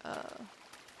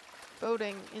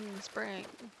boating in the spring.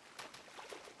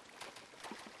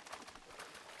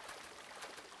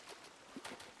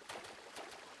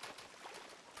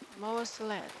 I'm almost to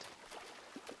land.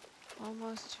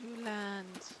 Almost to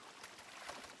land.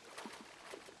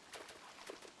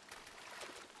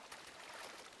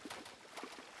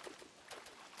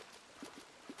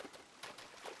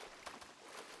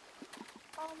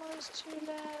 Almost to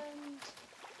land.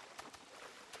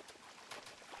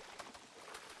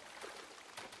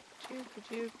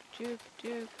 Doop, doop,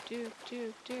 doop, doop,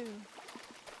 doop, doop.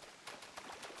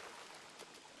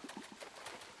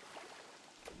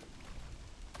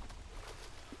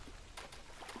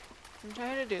 I'm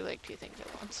trying to do like two things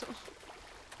at once.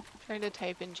 Trying to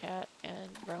type in chat and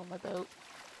row my boat.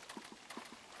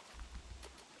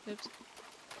 Oops.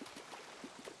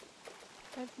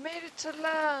 I've made it to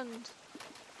land!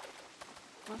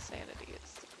 My sanity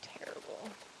is terrible.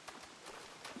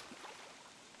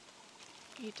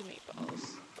 Eat the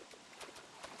meatballs.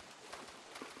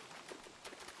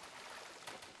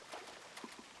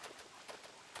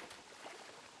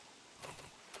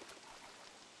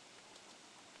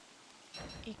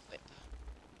 Equip.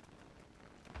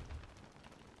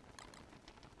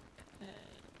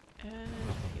 And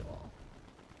fuel.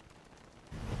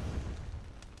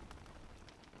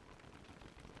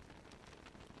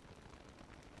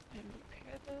 And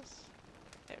repair this.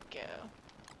 There we go.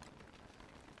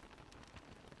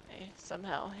 I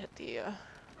somehow hit the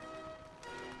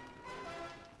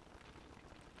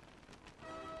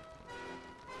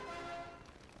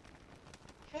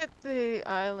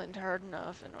island hard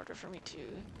enough in order for me to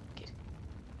get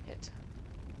hit.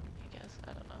 I guess,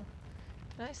 I don't know.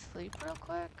 Can I sleep real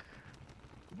quick?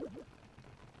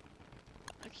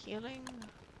 Like healing?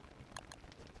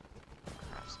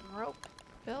 Craft some rope,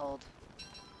 build.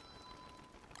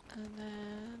 And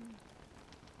then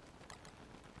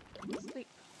Sleep.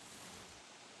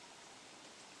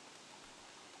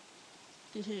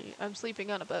 I'm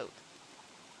sleeping on a boat.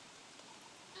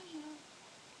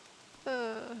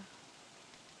 Uh,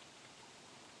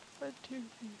 1, 2,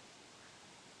 3.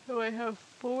 So I have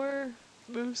 4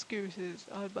 moose gooses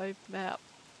on my map.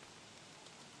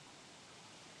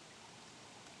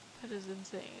 That is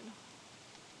insane.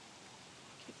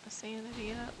 Keep my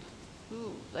sanity up.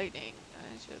 Ooh, lightning.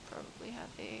 I should probably have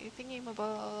a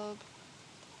thingy-mabob.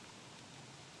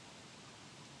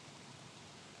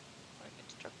 Or get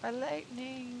struck by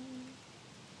lightning.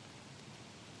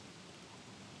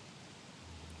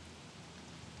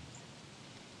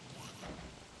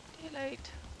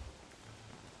 Daylight.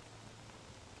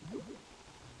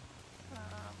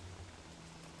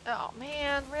 Oh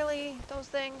man, really? Those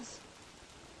things?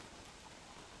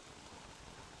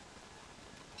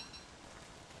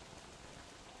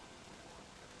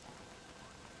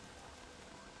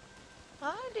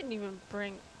 I didn't even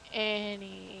bring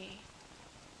any,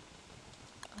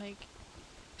 like,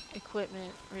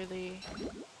 equipment, really.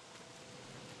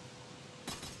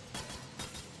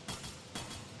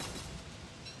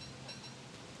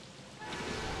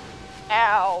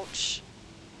 Ouch!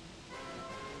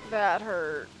 That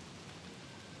hurt.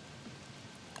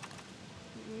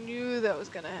 Knew that was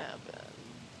gonna happen.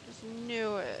 Just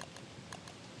knew it.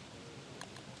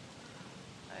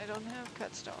 I don't have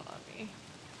cutstone on me.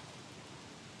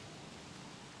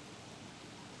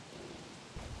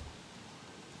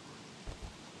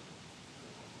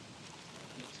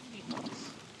 Need some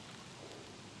meatballs.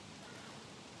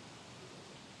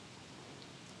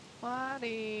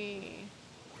 Body.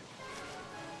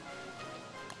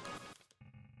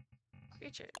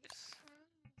 Creatures.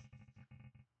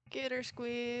 Gator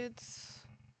squids.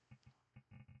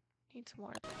 Need some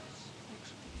more of those,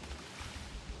 actually.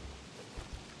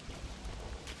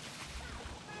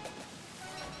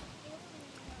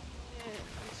 Yeah,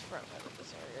 let's run out of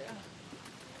this area.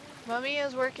 Mummy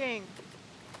is working.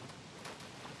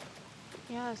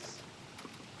 Yes.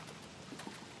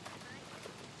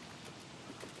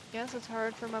 Yes, it's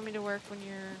hard for Mummy to work when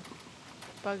you're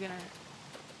bugging her.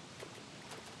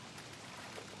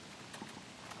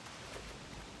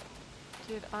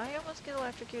 Did I almost get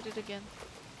electrocuted again?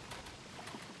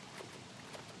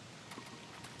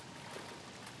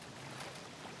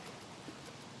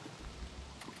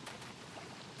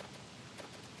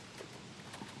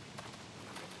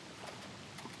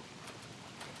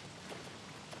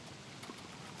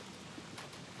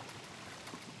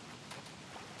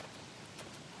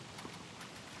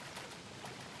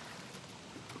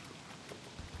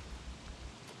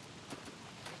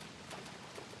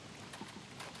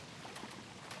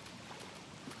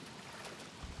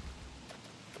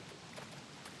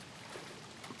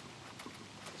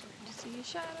 See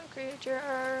shadow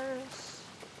creatures.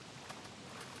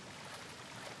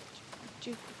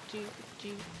 Doop doop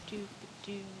doop doop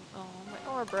doop. Oh,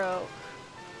 my ore broke.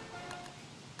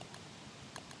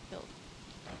 Build.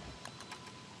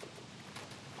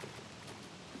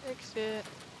 Fixed it.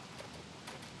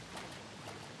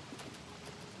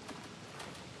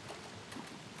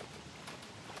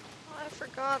 Oh, I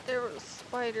forgot there were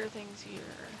spider things here.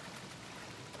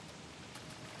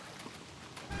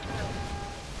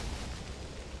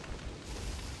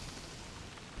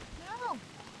 No!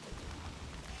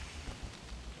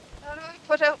 How do I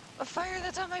put out a fire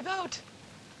that's on my boat?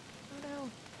 Oh no.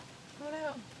 Oh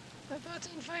no. My boat's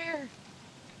on fire.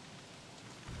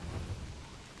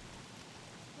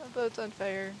 My boat's on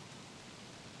fire.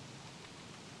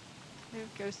 I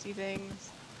have ghosty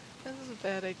things. This is a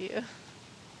bad idea.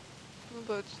 My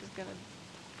boat's just gonna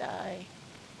die.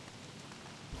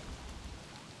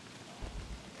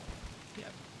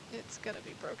 Yep. It's gonna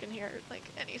be broken here like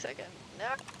any second. No.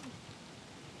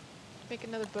 Make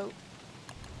another boat.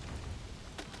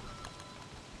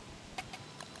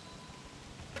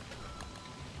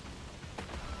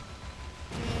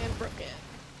 And broken.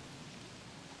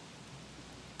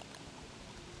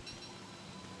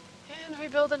 And we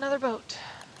build another boat.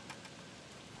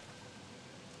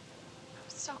 I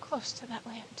was so close to that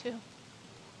land too.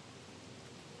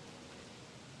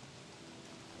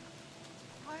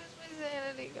 Why is my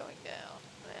sanity going down?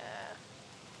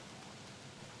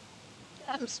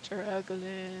 I'm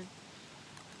struggling.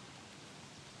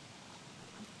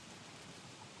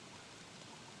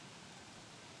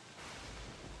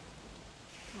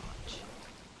 Watch.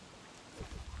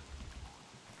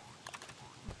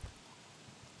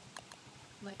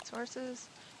 Light sources.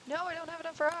 No, I don't have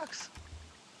enough rocks.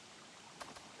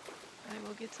 I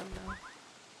will get some though.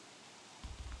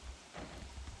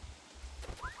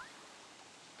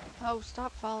 Oh,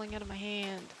 stop falling out of my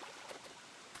hand.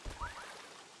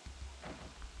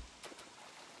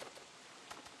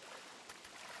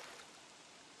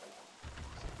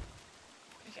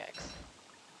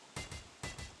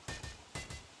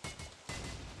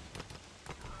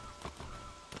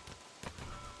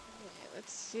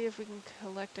 see if we can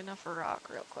collect enough rock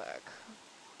real quick.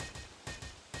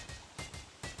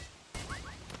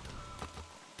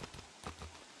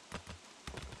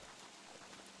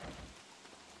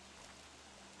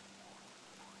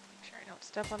 Make sure I don't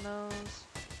step on those.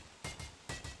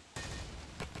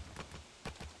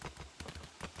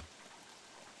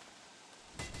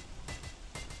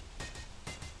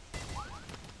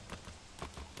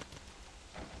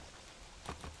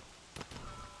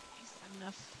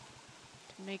 Enough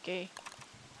to make a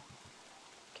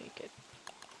good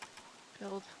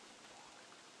build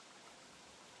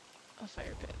a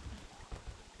fire pit.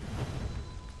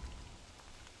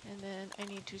 And then I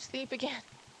need to sleep again.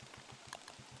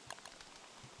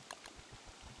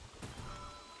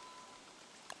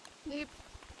 Sleep.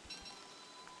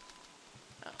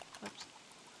 Oh, oops.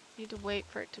 Need to wait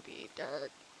for it to be dark.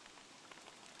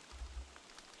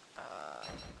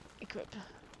 Equip.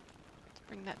 Let's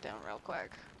bring that down real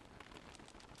quick.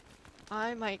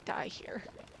 I might die here.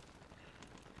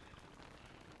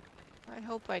 I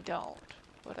hope I don't,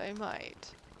 but I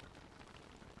might.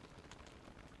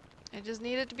 I just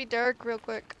need it to be dark real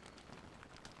quick.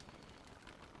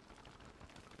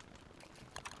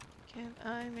 Can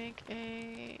I make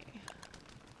a...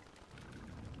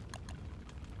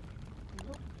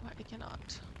 Nope, I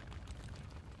cannot.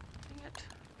 Dang it.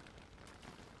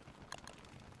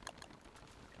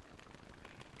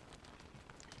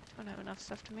 Don't have enough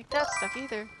stuff to make that stuff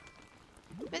either.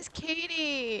 Miss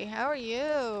Katie, how are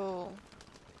you?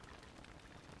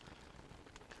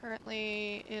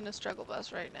 Currently in a struggle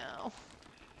bus right now.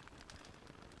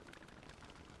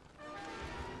 I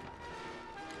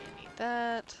need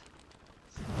that.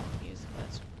 So use that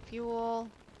as fuel.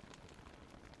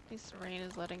 At least the rain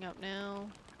is letting up now.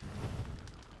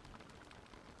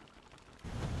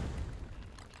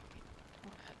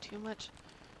 Don't add too much.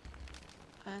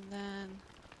 And then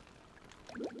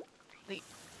leap.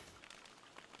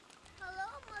 Hello,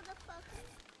 motherfucker.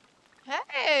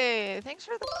 Hey, thanks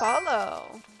for the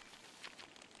follow.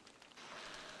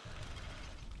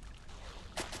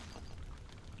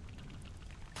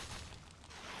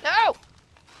 No!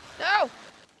 No!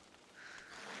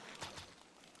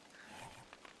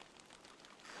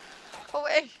 Go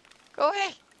away! Go away!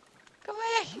 Go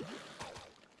away!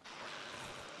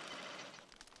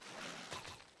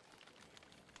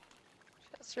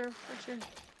 Chester, where's your...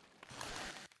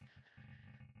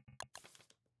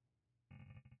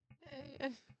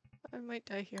 I might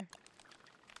die here.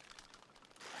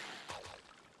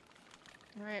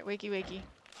 Alright, wakey wakey.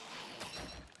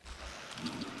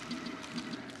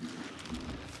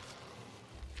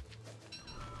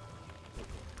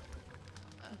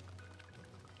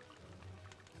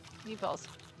 Meatballs.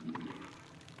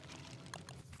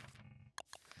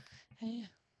 Hey.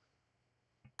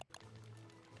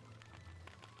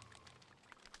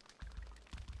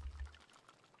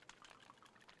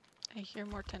 I hear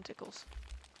more tentacles.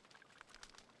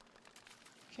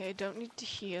 Okay, I don't need to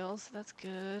heal, so that's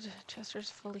good.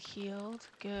 Chester's fully healed.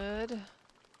 Good.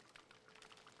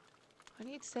 I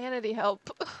need sanity help.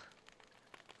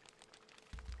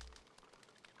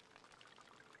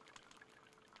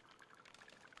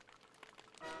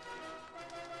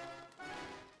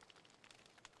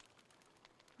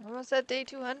 Almost at day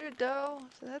 200 though,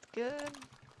 so that's good.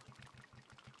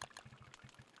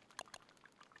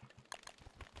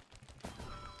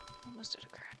 Almost at a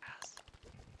grass.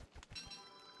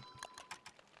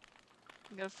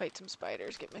 I'm gonna fight some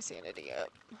spiders, get my sanity up.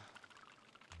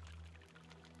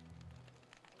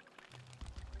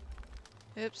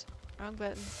 Oops, wrong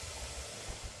button.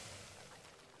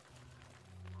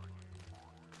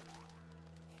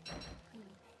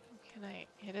 Can I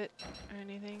hit it or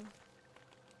anything?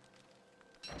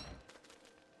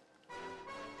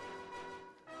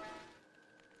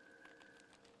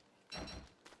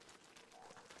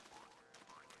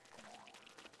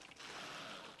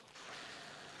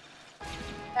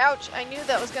 Ouch, I knew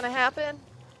that was gonna happen.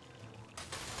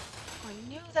 I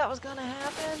knew that was gonna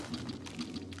happen.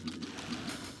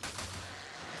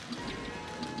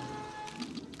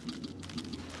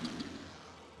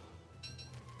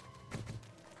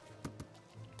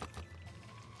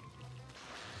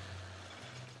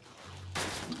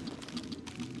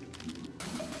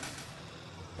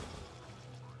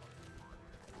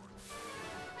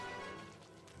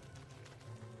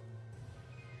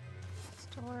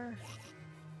 Store.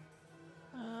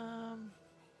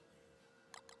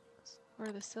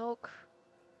 Store the silk.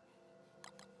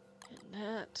 And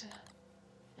that.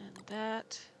 And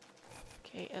that.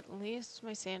 Okay, at least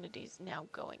my sanity's now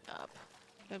going up.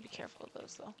 Gotta be careful of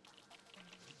those though.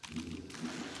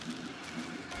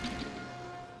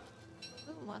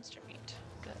 Ooh, monster meat.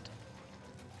 Good.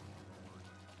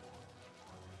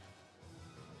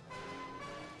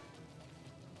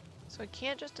 So I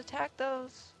can't just attack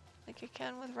those like I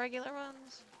can with regular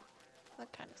ones?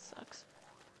 That kind of sucks.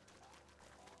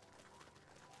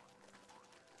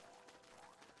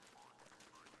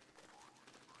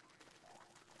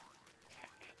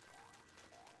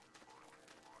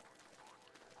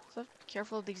 So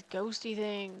careful of these ghosty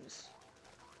things.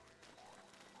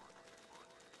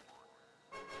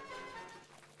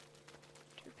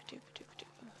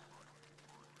 Doop-a-doop-a-doop-a-doop.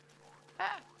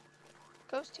 Ah!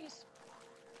 Ghosties.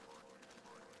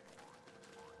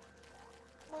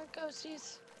 More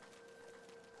ghosties.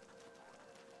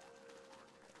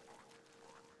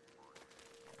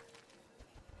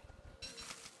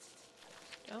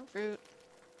 Stone fruit.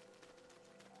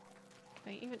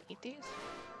 Can I even eat these?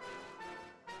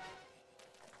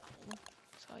 Oh,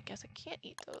 so I guess I can't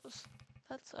eat those.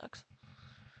 That sucks.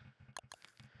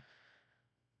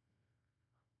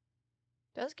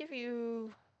 Does give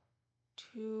you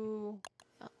 2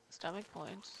 stomach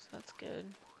points. That's good.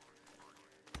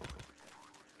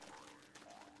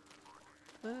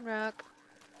 Moon rock.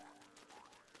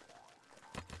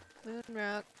 Moon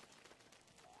rock.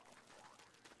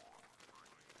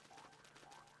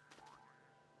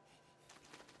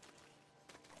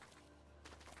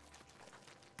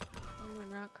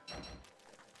 Moon rock.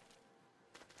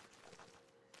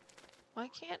 Why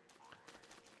can't...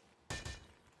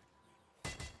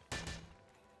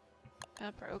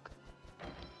 That broke.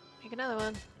 Make another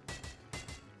one.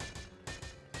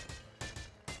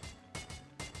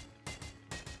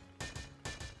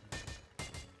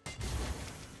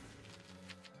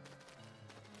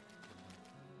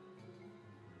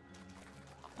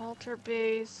 Altar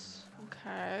base.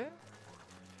 Okay.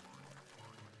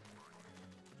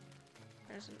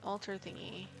 There's an altar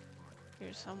thingy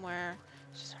here somewhere.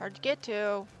 It's just hard to get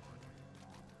to.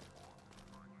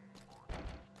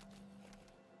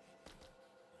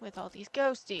 With all these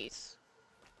ghosties.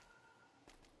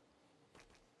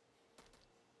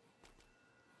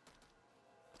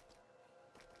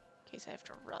 In case I have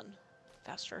to run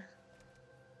faster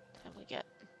than we get.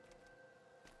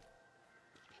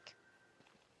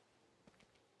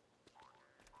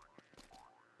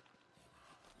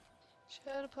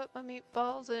 Should have put my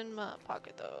meatballs in my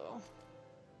pocket though.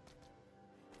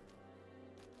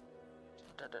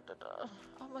 Da, da, da, da.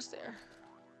 Almost there.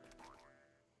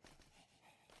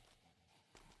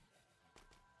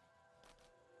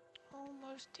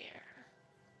 Almost there.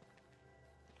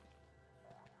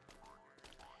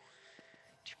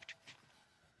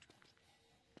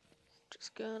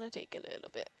 Just gonna take a little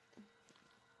bit.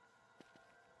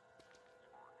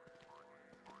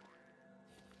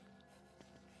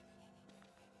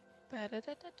 Ba da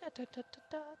da da da da da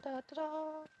da da da da.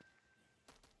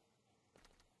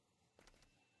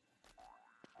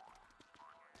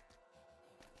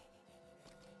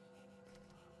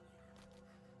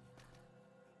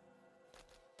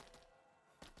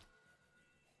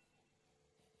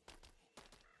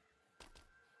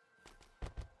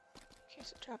 Okay,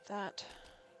 so drop that.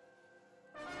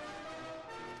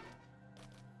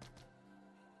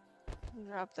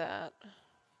 Drop that.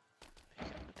 Pick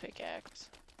up the pickaxe.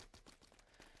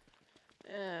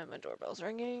 And my doorbell's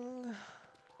ringing.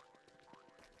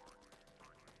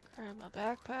 Grab my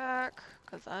backpack,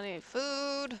 because I need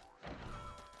food.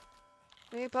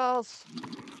 Meatballs.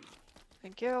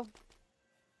 Thank you.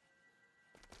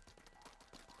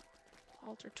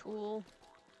 Altar tool.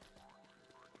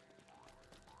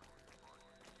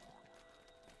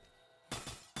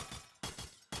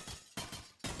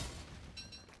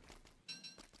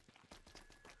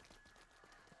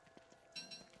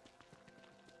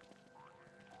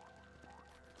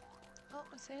 Oh,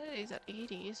 my sanity's at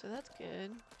 80, so that's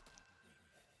good.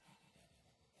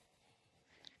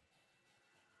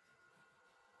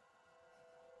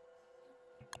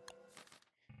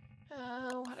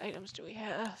 What items do we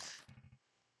have?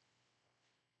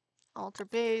 Altar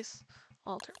base,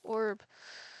 altar orb.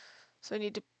 So I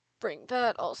need to bring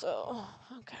that also.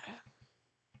 Okay.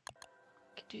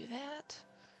 Can do that.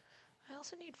 I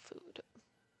also need food.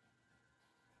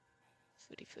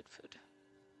 Foodie, food.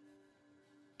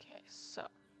 Okay, so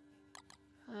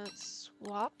let's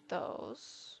swap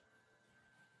those.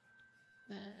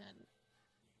 Then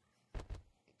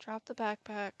drop the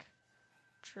backpack.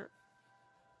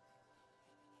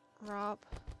 Drop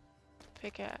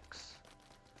pickaxe.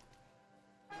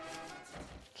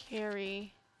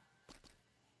 Carry.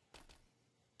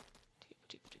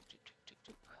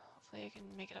 Hopefully I can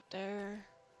make it up there.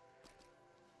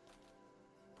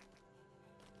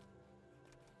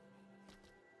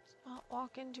 Let's not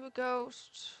walk into a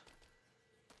ghost.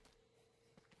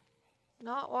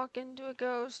 Not walk into a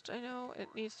ghost. I know it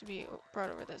needs to be brought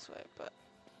over this way, but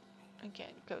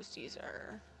again, ghosties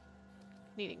are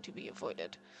needing to be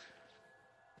avoided.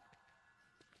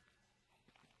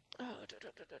 Oh,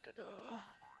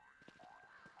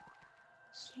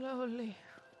 slowly.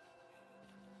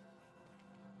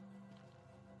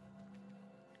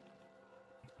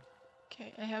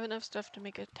 Okay, I have enough stuff to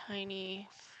make a tiny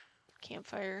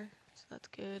campfire, so that's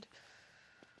good.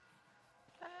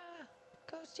 Ah,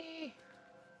 ghosty!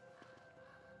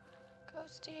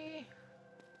 Ghosty!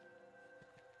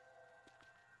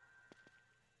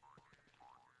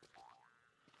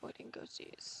 Avoiding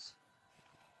ghosties.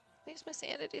 At least my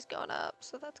sanity's gone up,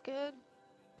 so that's good.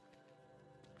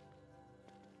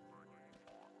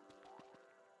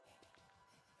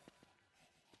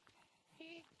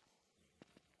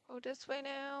 Go this way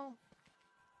now.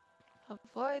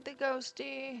 Avoid the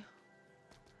ghosty.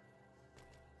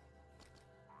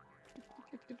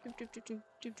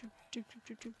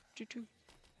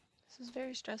 This is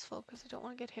very stressful because I don't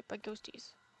want to get hit by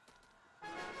ghosties.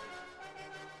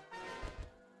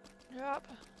 Drop.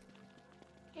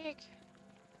 Eek.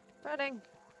 Running.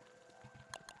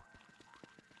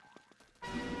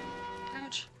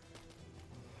 Ouch.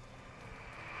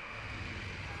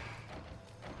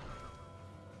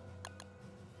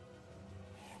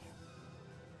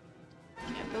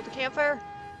 Can't build a campfire?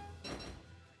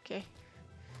 Okay.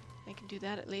 I can do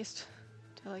that at least.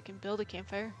 Till I can build a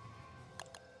campfire.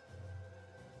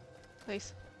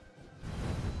 Please.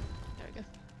 There we go.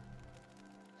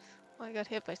 Well, I got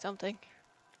hit by something.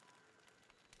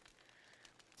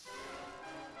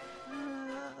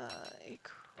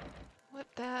 Whip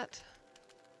that.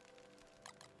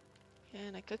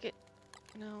 Can I cook it?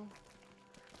 No.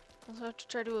 Also have to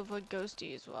try to avoid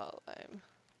ghosties while I'm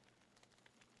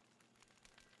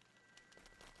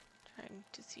trying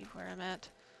to see where I'm at.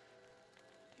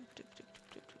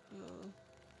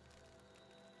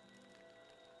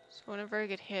 So whenever I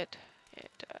get hit,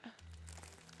 it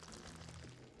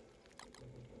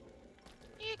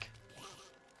eek!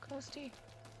 Ghosty.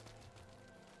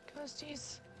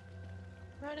 Ghosties.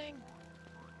 Running.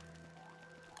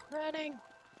 Running.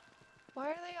 Why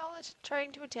are they all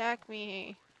trying to attack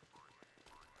me?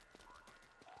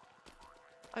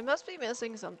 I must be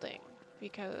missing something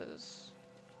because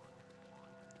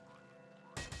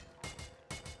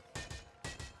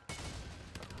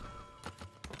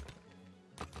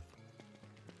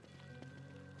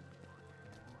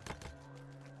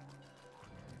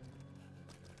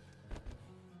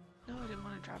no, I didn't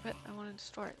want to drop it. I wanted to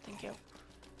store it. Thank you.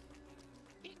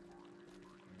 I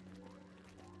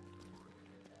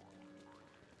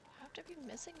have to be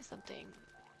missing something.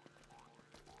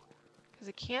 Because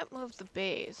I can't move the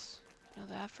base. I know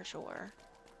that for sure.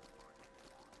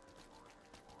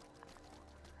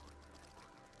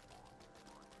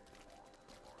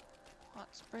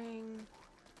 Hot spring.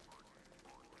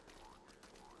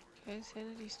 Okay,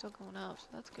 sanity's still going up, so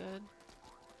that's good.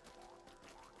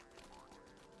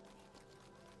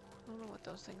 I don't know what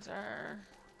those things are.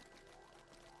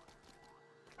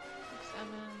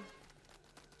 Examine.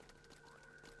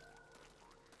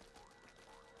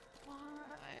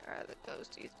 Why are the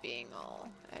ghosties being all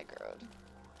aggroed?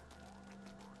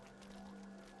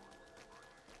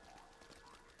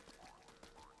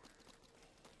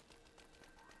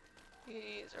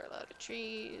 These are a lot of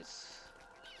trees.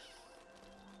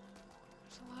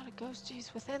 There's a lot of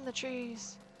ghosties within the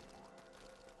trees.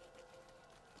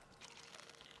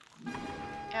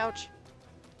 Ouch.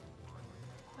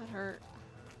 That hurt.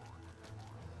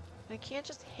 I can't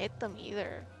just hit them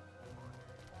either.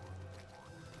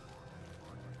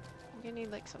 I'm gonna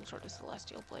need like some sort of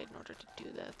celestial blade in order to do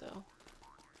that though.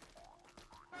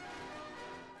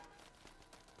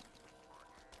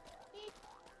 Eek.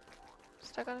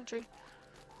 Stuck on a tree.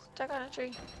 Stuck on a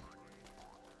tree.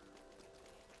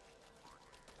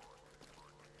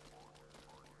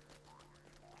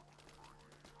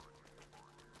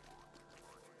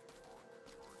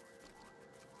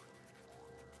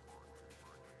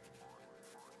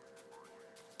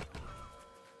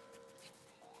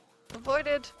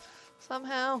 Avoided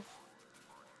somehow.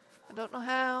 I don't know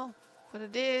how, but I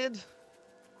did.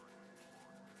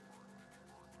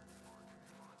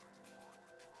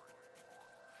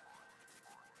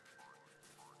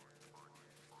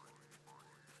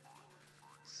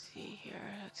 Let's see here.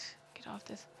 Let's get off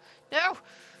this. No!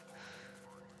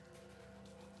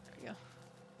 There we go.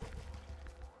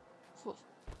 Oof.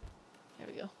 There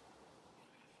we go.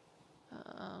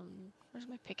 Where's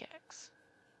my pickaxe?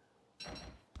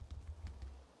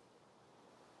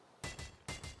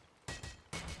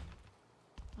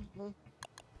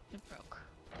 It broke.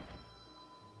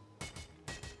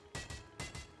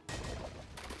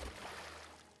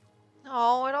 No,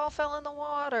 Oh, it all fell in the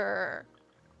water.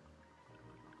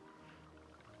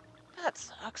 That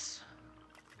sucks.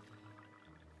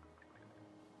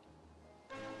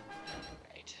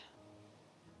 Right.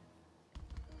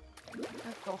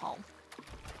 Let's go home.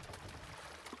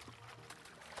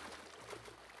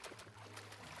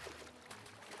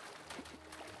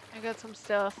 I got some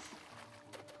stuff.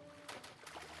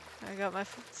 I got my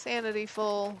sanity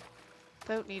full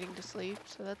without needing to sleep,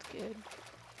 so that's good.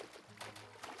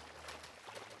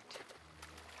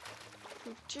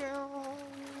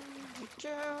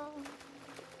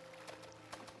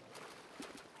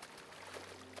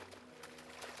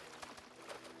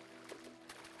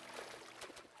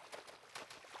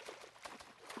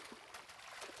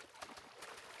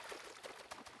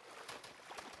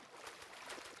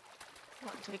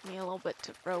 It'll take me a little bit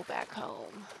to row back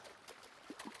home.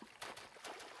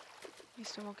 At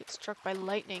least I won't get struck by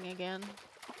lightning again.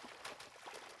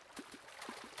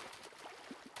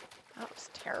 That was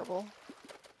terrible.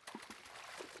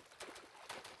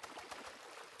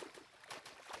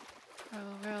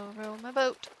 Row my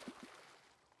boat.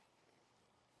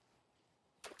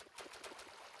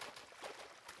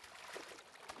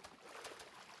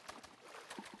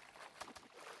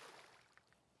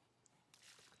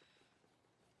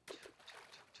 I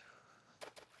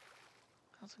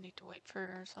also need to wait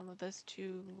for some of this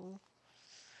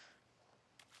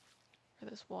for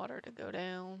this water to go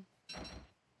down. Does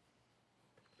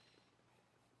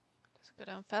it go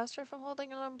down faster if I'm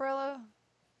holding an umbrella?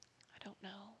 I don't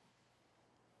know.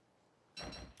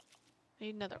 I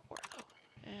need another oar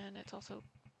though. And it's also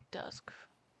dusk.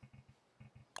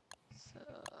 So,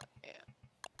 yeah.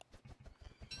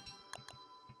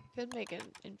 Could make an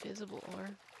invisible oar.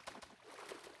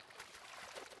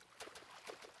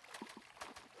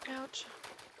 Ouch.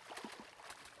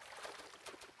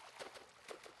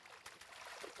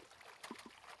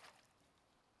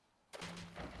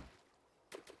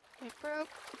 It broke.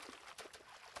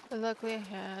 But luckily I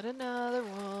had another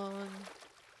one.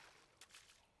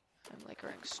 I'm like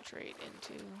running straight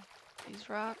into these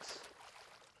rocks.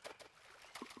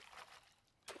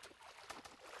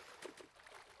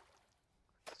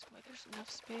 This way there's enough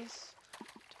space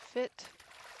to fit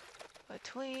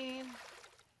between.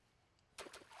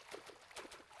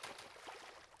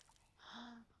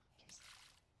 Yes.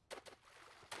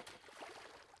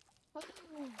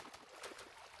 Woohoo!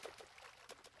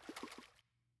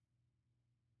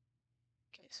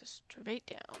 Okay, so straight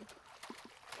down.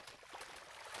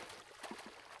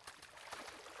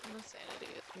 And the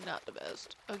sanity is not the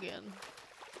best. Again.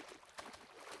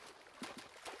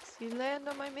 See land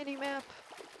on my mini map.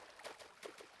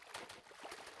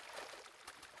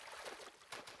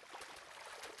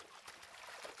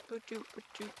 Ba-doo,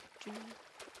 ba-doo, ba-doo,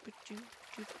 ba-doo,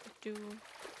 ba-doo, ba-doo.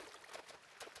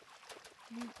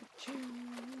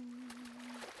 Ba-doo.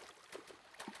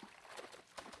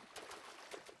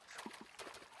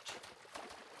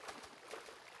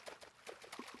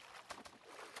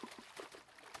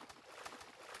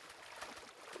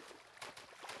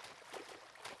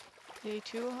 Day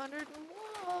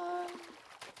 201.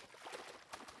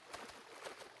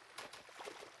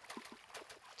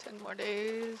 10 more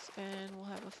days and we'll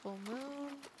have a full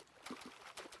moon.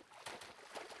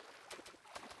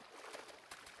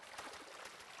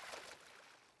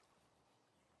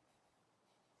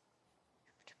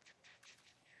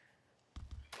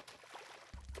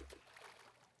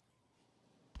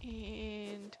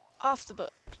 And off the boat.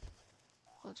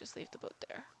 We'll just leave the boat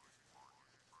there.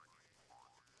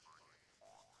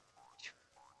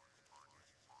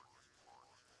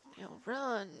 Now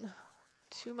run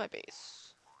to my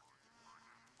base.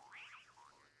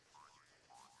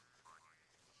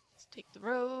 Let's take the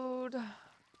road.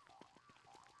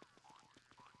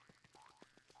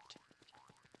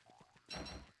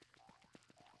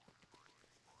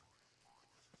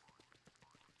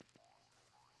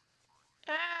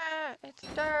 Ah, it's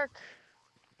dark.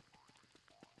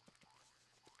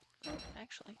 Oh,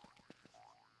 actually,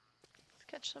 let's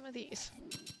catch some of these.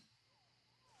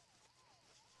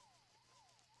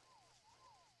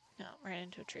 No, ran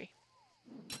into a tree.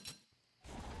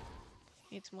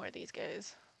 Need some more of these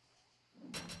guys.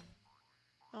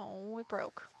 Oh, it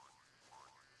broke.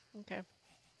 Okay.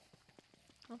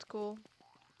 That's cool.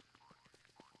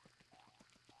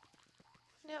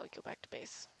 Now we go back to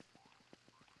base.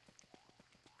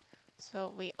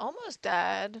 So we almost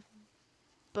died,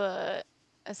 but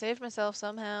I saved myself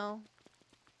somehow.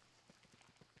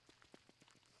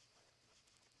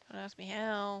 Don't ask me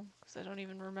how, because I don't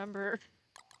even remember.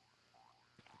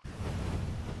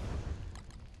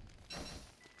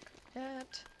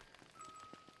 That.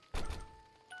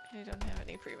 I don't have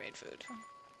any pre-made food.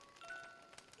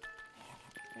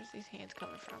 Where's these hands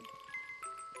coming from?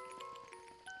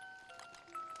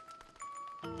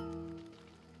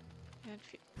 Add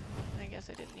fuel. I guess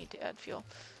I didn't need to add fuel.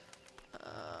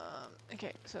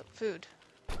 Okay, so food.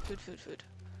 Food.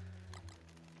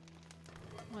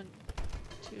 1,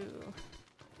 2,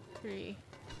 3,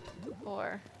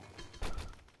 4.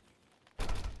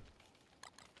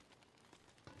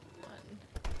 1,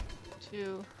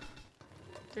 2,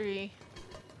 3,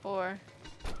 4.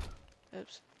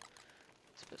 Oops.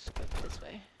 Supposed to go this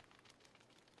way.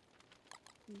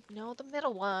 No, the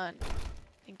middle one.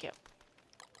 Thank you.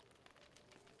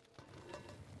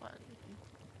 1,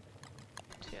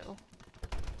 2,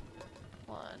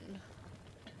 1.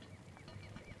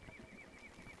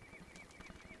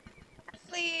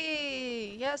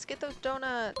 Lee! Yes, get those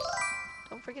donuts.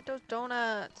 Don't forget those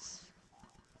donuts.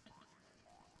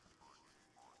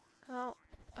 Oh,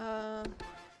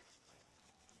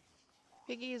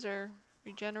 piggies are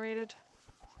regenerated.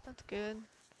 That's good.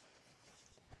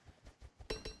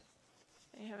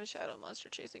 I have a shadow monster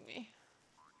chasing me.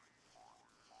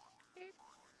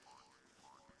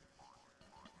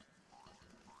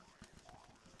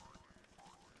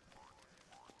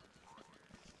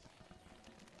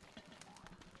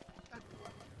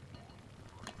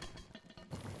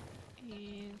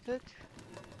 And cook.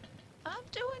 I'm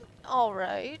doing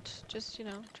alright. Just, you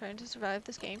know, trying to survive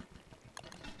this game.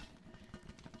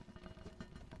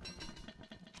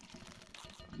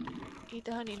 Eat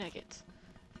the honey nuggets.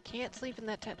 Can't sleep in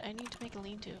that tent. I need to make a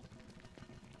lean-to.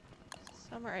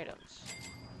 Summer items.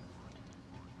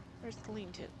 Where's the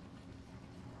lean-to?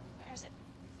 Where is it?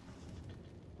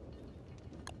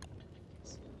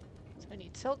 So I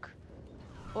need silk,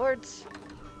 boards,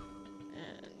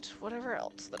 and whatever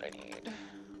else that I need.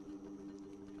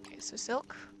 Okay, so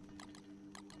silk.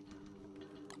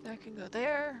 That can go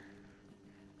there.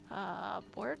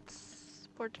 Boards.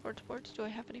 Boards. Do I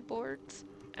have any boards?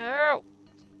 Ow!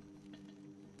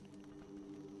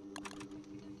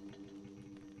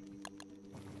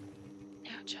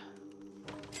 Ouch.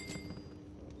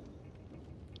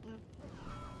 Mm.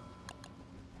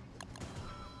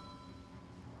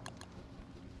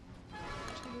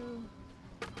 2,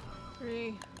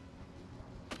 3,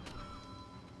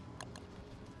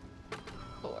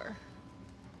 4.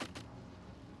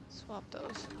 Swap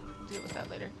those. Deal with that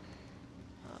later.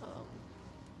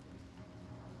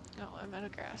 Oh, I'm out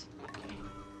of grass. Okay.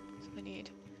 So I need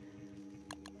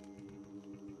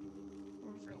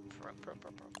rope.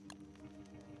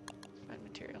 Find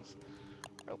materials.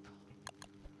 Rope.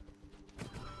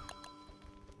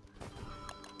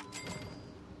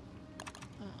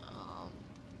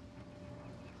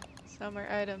 Summer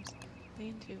items.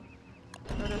 Lean to.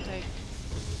 Prototype.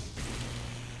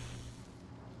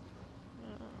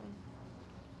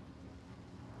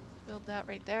 Build that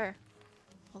right there.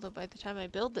 Although by the time I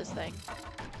build this thing,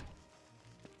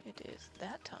 it is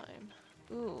that time.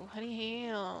 Ooh, honey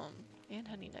ham and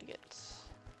honey nuggets.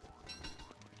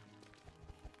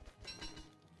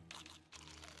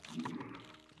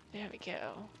 There we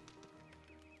go.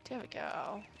 There we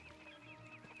go.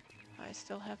 I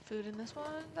still have food in this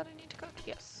one that I need to cook.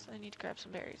 Yes, I need to grab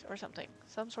some berries or something.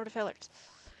 Some sort of fillers.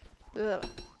 Ugh.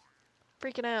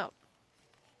 Freaking out.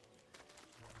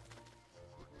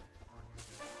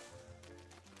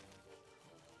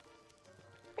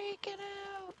 Freaking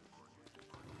out.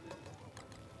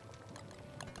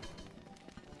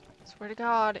 Swear to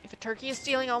God, if a turkey is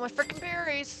stealing all my freaking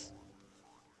berries.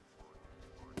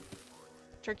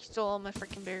 Turkey stole all my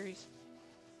freaking berries.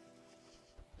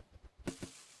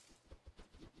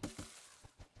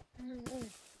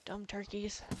 Dumb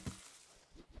turkeys.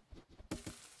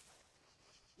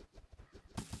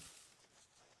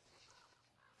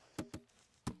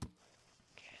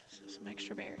 Okay, so some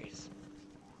extra berries.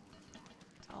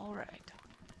 It's alright.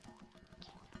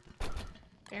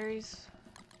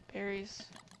 Berries.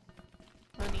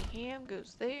 Honey ham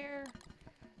goes there.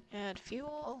 Add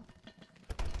fuel.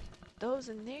 Those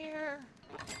in there.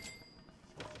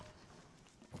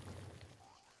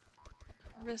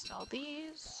 Harvest all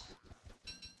these.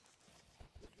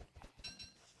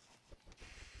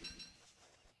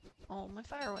 Oh, my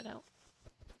fire went out.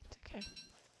 It's okay.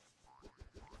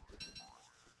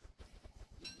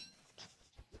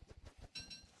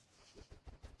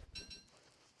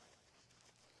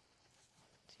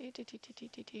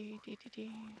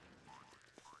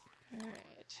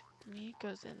 Alright, meat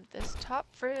goes in this top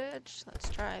fridge. Let's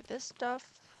try this stuff.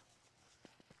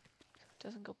 So it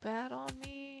doesn't go bad on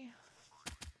me.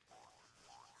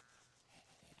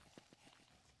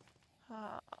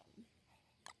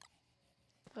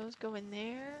 Those go in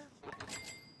there.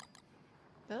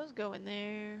 Those go in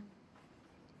there.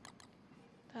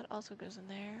 That also goes in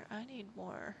there. I need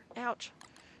more. Ouch.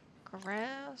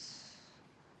 Grass.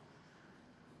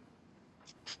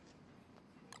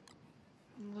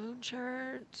 Moon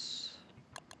charts.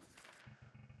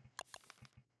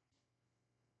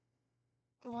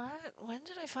 What? When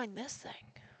did I find this thing?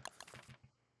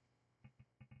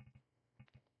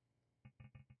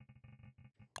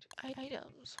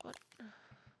 Items. What?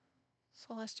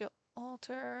 Celestial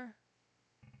altar.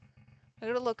 I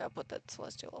gotta look up what that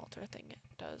celestial altar thing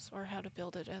does, or how to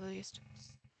build it at least.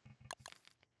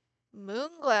 Moon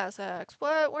glass axe.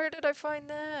 What? Where did I find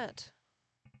that?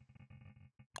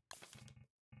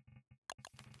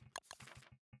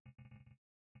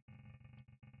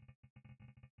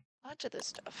 Much of this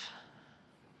stuff.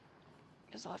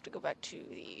 Guess I'll have to go back to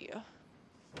the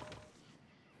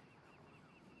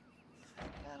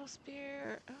battle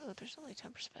spear. Oh, there's only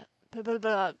 10%.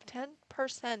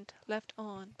 10% left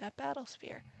on that battle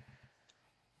spear.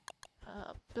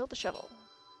 Build a shovel.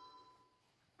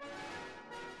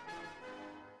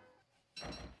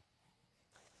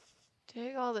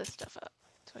 Dig all this stuff up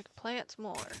so I can plant some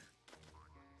more.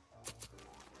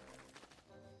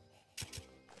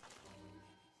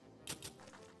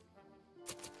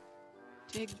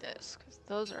 Dig this, because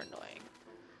those are annoying.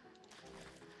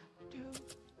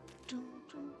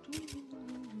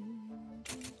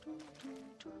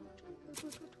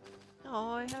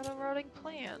 Oh, I have a rotting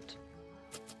plant.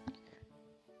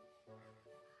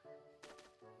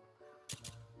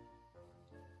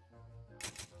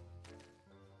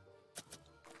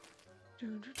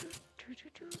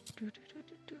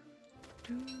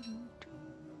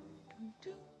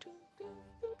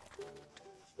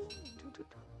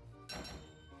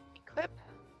 Equip.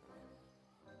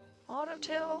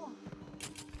 Auto-till.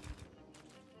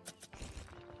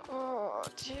 Oh,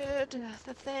 did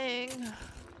the thing.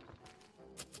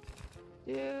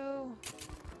 Do.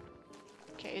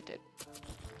 Okay, it did.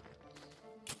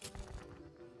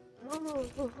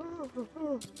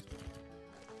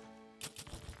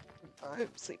 I'm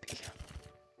sleepy.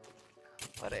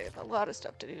 But I have a lot of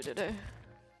stuff to do today.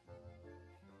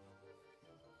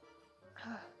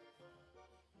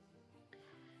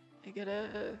 I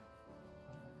gotta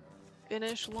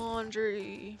finish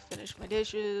laundry, finish my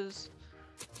dishes,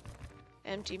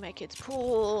 empty my kid's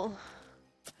pool.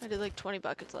 I did like 20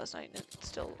 buckets last night and it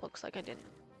still looks like I didn't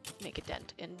make a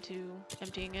dent into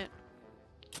emptying it.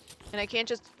 And I can't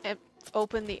just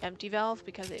open the empty valve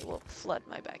because it will flood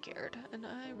my backyard. And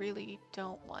I really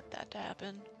don't want that to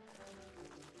happen.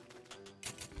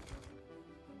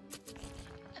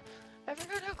 I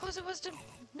forgot how close it was to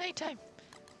nighttime.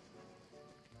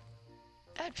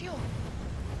 Add fuel.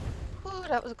 Ooh,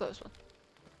 that was a close one.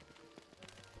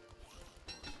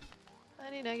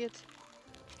 Honey nuggets.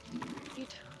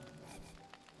 Eat.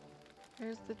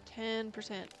 There's the 10%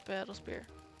 battle spear.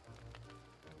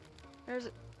 Where's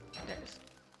it? There's.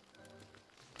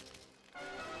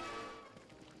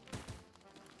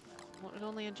 Wanted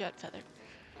only a jet feather.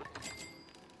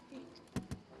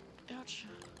 Ouch.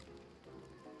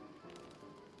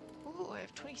 Ooh, I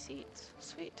have 20 seeds.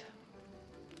 Sweet.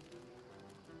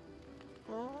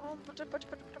 Oh,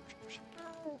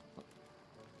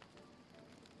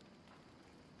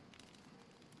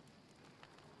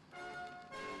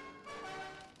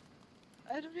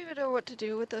 I don't even know what to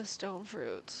do with the stone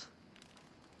fruits.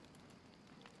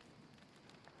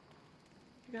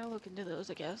 You gotta look into those,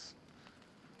 I guess.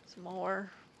 Some more.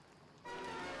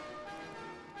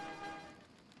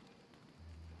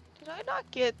 Did I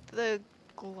not get the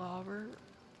glauber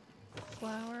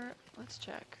flower? Let's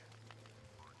check.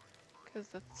 Because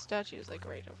the statue is like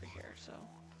right over here, so.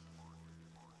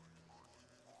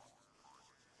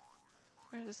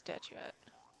 Where's the statue at?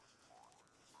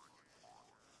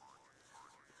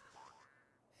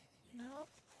 No.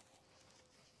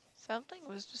 Something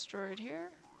was destroyed here.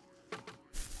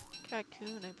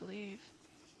 Cocoon, I believe.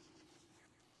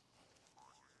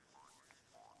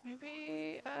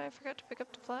 Maybe I forgot to pick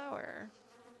up the flower.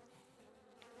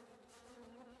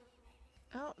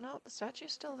 Oh, no, the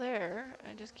statue's still there.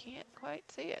 I just can't quite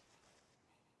see it.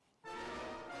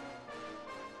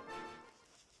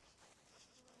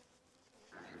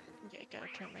 Okay, gotta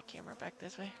turn my camera back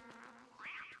this way.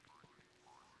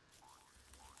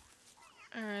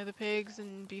 Are the pigs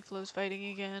and beefaloos fighting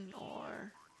again,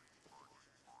 or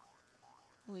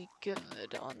we good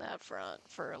on that front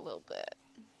for a little bit?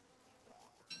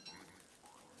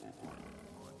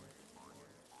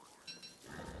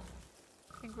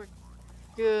 I think we're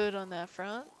good on that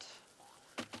front.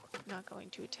 Not going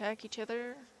to attack each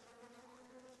other.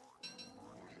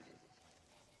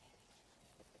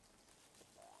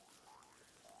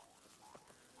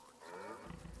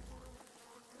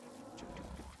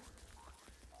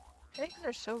 Eggs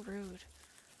are so rude.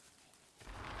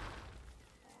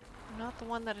 I'm not the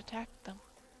one that attacked them.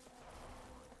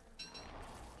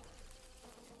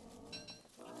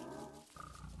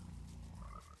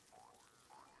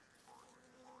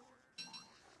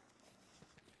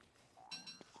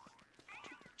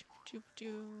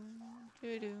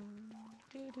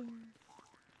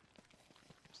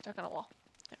 Stuck on a wall.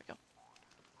 There we go.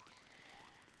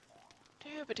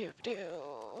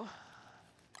 Doo-ba-doo-ba-doo.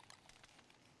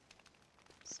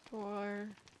 Store.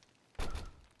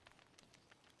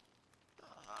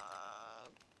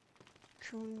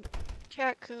 Coon,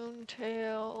 cat coon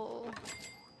tail.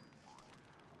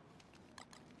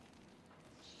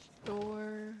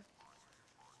 Store.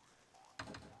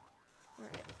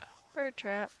 Alright. Bird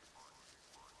trap.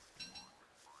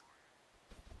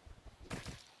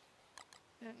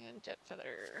 And jet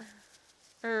feather.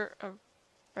 Or a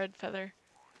red feather.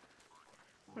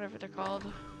 Whatever they're called.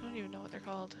 I don't even know what they're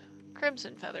called.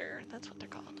 Crimson feather. That's what they're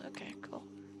called. Okay, cool.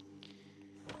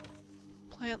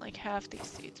 Plant like half these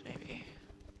seeds, maybe.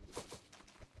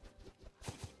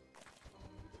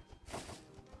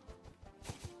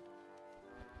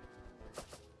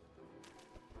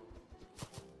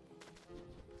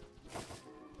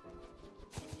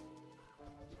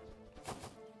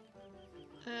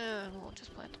 We'll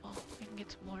just plant them all. We can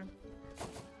get some more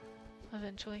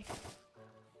eventually.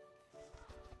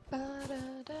 There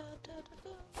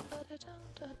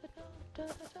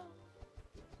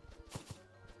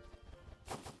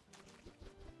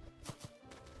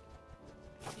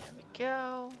we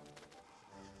go.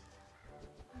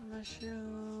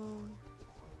 Mushroom.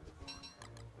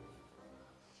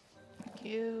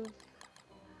 Give.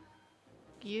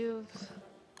 Give.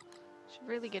 Should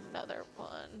really get another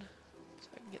one. So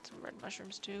I can get some red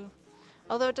mushrooms too.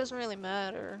 Although it doesn't really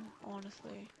matter,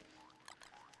 honestly,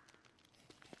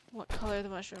 what color the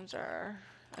mushrooms are.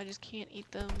 I just can't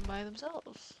eat them by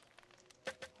themselves,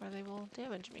 or they will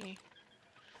damage me.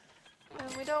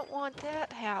 And we don't want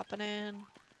that happening.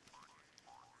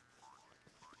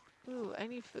 Ooh, I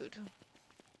need food.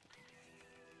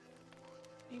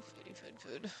 Need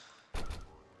food.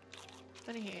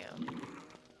 Anyhow.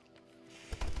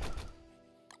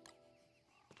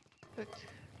 Cook.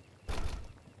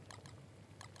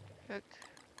 Cook.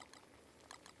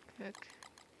 Cook.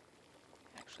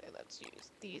 Actually, let's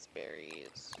use these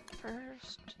berries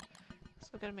first.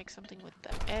 So gotta make something with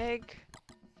the egg.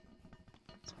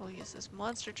 So we'll use this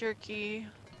monster jerky,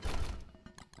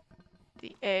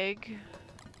 the egg,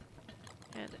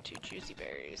 and the 2 juicy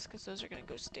berries, because those are gonna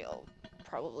go stale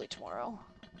probably tomorrow.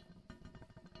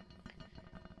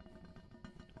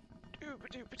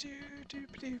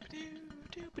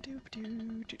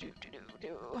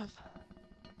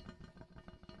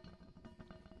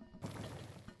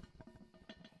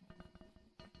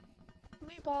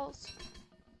 Meatballs.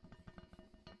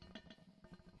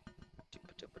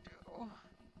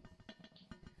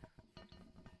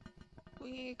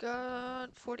 We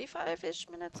got 45-ish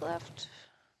minutes left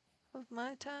of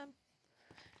my time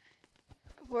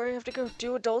before I have to go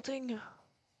do adulting,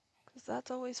 because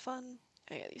that's always fun.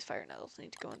 Oh yeah, these fire nettles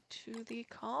need to go into the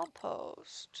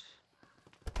compost.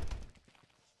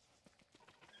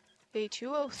 Day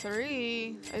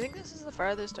 203. I think this is the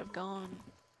farthest I've gone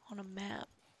on a map.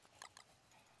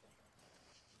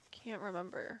 Can't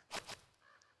remember.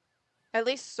 At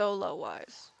least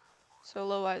solo-wise.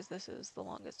 Solo-wise, this is the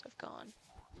longest I've gone.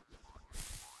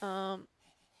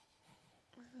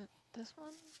 Is it this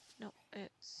one? No,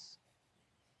 it's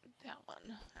that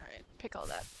one. Alright, pick all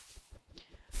that.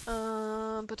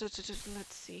 But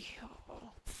let's see.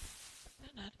 Oh.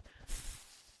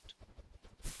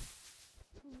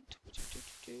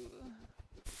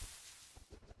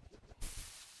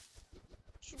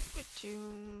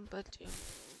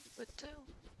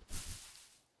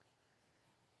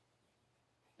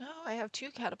 No, I have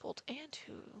 2 catapult and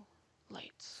 2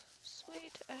 lights.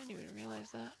 Sweet, I didn't even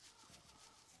realize that.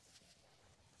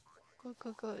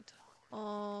 Good.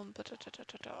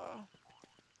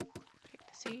 Pick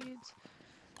the seeds.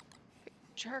 Pick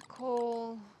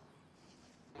charcoal.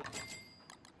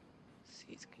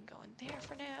 Seeds can go in there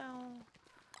for now.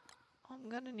 I'm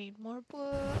gonna need more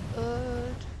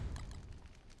wood.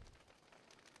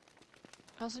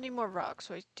 I also need more rocks,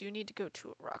 so I do need to go to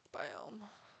a rock biome.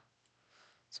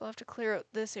 So I'll have to clear out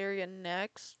this area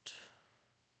next.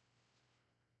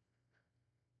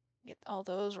 Get all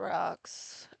those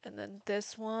rocks. And then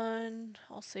this one,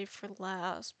 I'll save for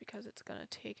last because it's gonna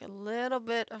take a little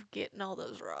bit of getting all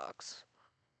those rocks.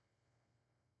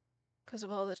 Because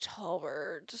of all the tall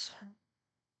birds.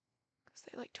 Because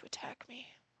they like to attack me.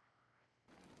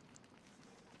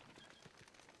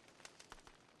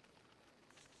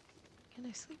 Can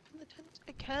I sleep in the tent?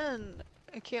 I can.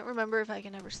 I can't remember if I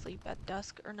can ever sleep at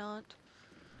dusk or not.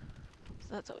 So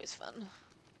that's always fun.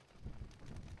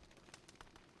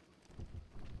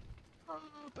 Oh,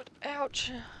 but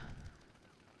ouch.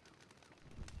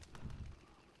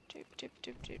 Doop, doop,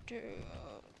 doop, doop, doop.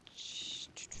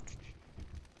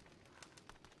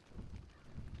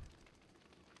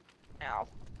 Ow.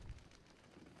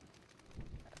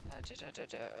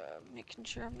 Making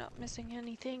sure I'm not missing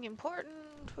anything important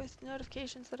with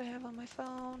notifications that I have on my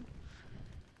phone.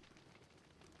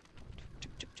 Doop,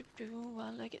 doop, doop, doop,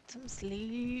 while I get some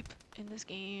sleep in this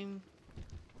game.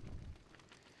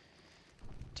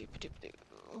 Doop, doop,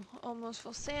 doop. Almost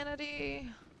full sanity.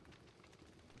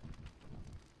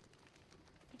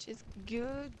 Which is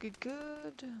good, good,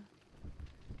 good.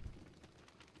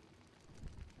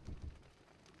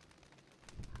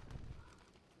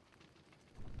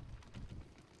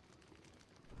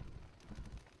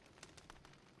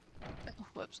 Oh,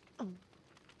 whoops.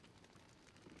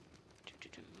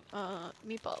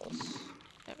 Meatballs.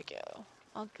 There we go.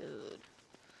 All good.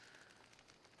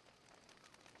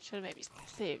 Should have maybe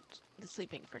saved the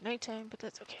sleeping for nighttime, but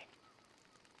that's okay.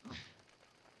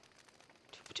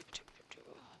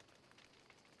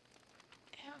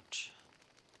 Ouch.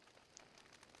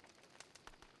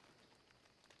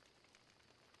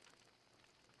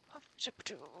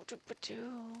 Doop-a-doo,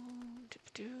 doop-a-doo,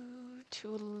 doop-a-doo.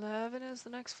 211 is the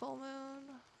next full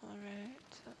moon.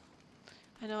 Alright.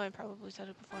 I know I probably said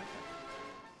it before,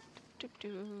 but...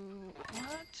 Doop-doo.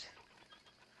 What?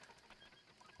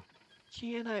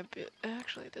 Can I be...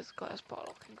 Actually, this glass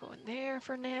bottle can go in there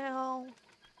for now.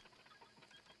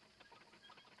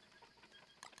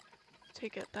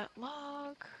 Take out that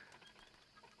log.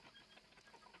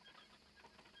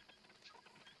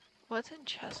 What's in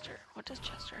Chester? What does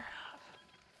Chester have?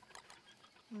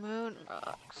 Moon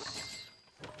rocks.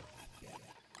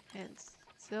 And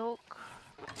silk.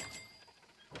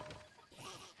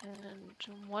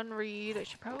 And one reed. I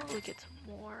should probably get some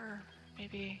more.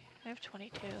 Maybe. I have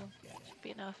 22. Should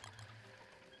be enough.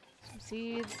 Some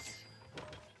seeds.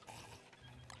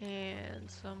 And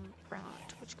some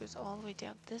rot, which goes all the way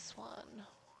down this one.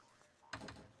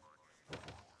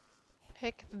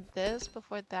 Pick this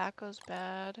before that goes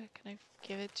bad. Can I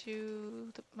give it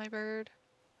to my bird?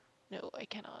 No, I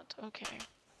cannot. Okay.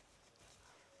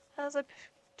 As I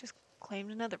just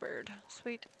claimed another bird.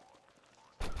 Sweet.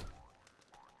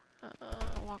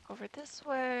 Walk over this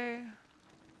way.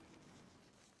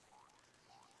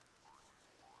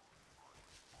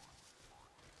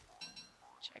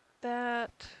 Check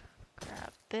that.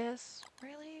 Grab this.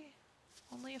 Really?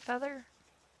 Only a feather?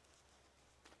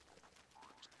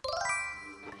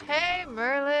 Hey,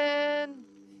 Merlin!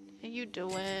 How you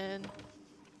doing?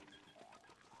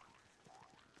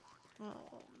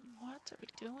 Oh, what are we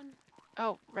doing?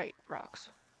 Oh, right, rocks.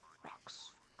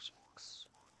 Rocks, rocks, rocks.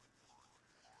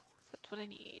 That's what I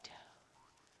need.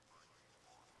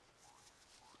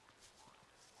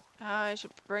 I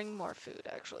should bring more food,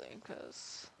 actually,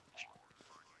 because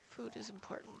food is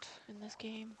important in this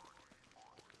game.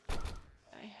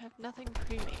 I have nothing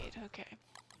pre-made, okay.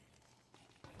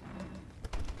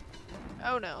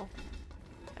 Oh no.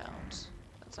 Ouch.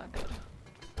 That's not good.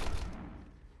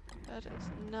 That is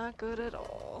not good at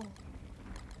all.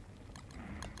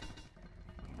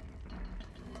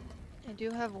 I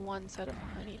do have one set of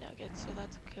honey nuggets, so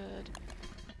that's good.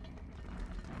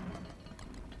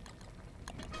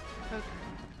 Okay.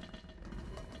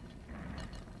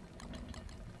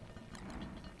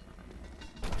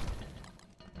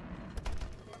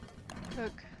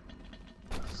 Cook.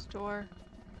 Store.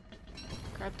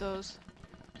 Grab those.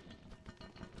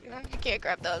 You can't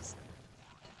grab those.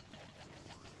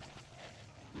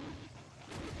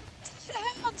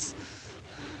 Hounds!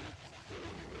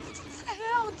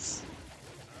 Hounds!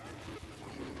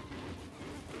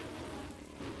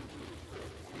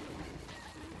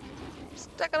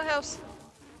 Stuck in a house.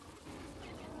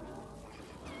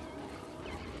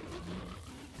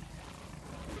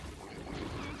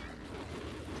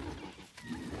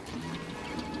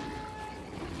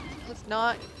 Let's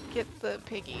not get the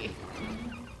piggy.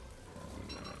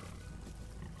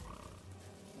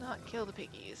 Not kill the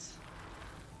piggies.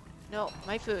 No,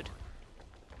 my food.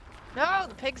 No,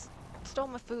 the pigs stole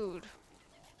my food.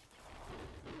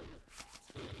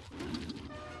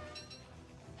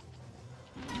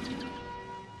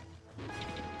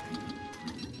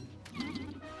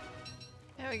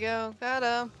 There we go, got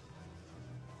him.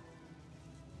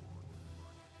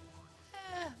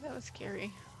 That was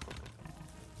scary.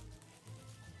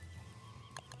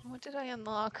 What did I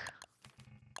unlock?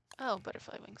 Oh,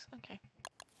 butterfly wings, okay.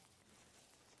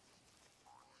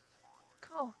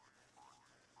 Cool.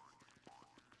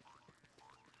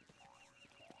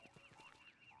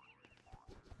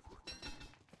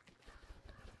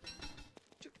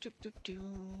 Doop, doop,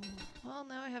 doop. Well,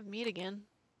 now I have meat again.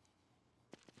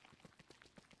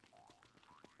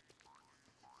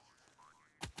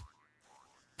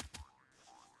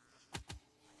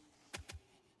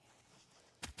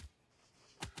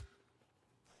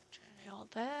 Try all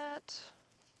that.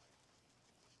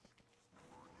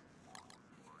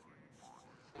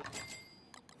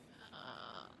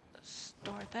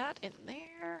 Store that in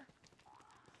there.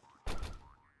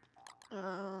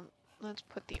 Let's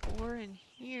put the ore in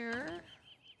here.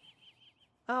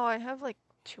 Oh, I have like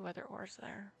 2 other ores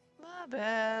there. Not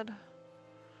bad.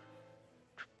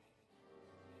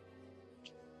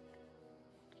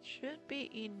 Should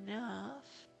be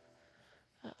enough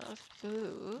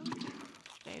food,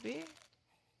 maybe.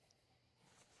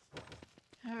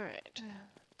 Alright,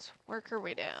 let's work our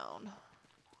way down.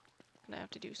 Gonna have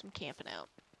to do some camping out.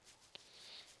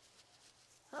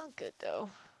 Oh, good though.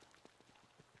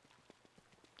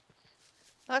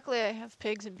 Luckily, I have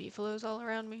pigs and beefaloos all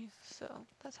around me, so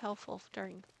that's helpful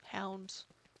during hounds.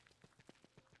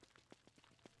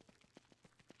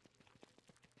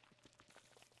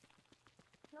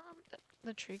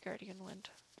 The tree guardian went.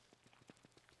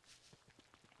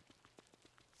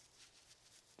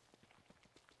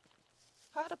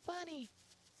 Caught a bunny.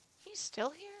 He's still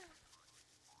here?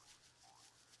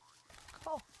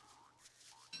 Cool.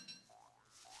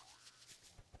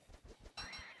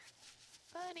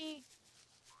 Bunny.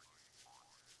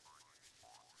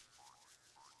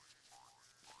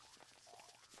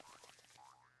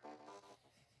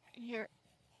 You're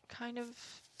kind of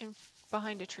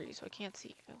behind a tree, so I can't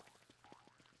see you.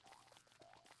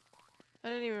 I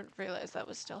didn't even realize that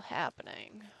was still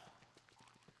happening.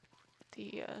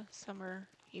 The summer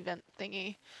event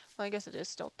thingy. Well, I guess it is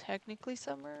still technically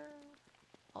summer.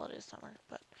 Well, it is summer,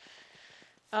 but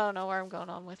I don't know where I'm going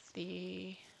on with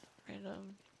the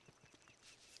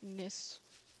randomness.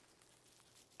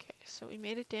 Okay, so we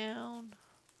made it down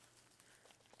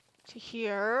to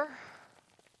here.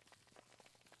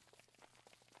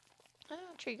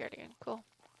 Oh, tree guardian, cool.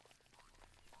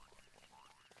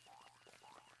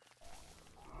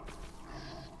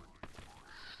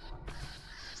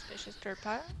 Suspicious dirt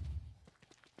pile.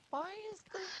 Why is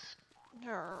the...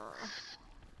 Grr.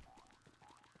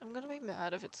 I'm gonna be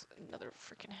mad if it's another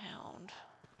freaking hound.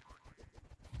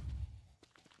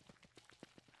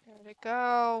 Where'd it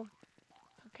go?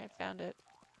 Okay, found it.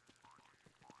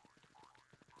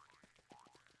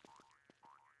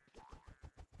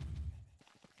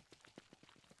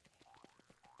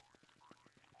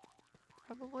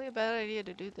 Probably a bad idea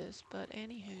to do this, but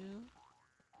anywho.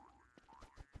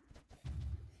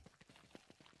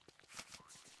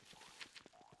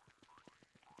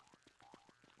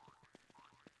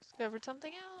 Discovered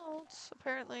something else,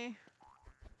 apparently.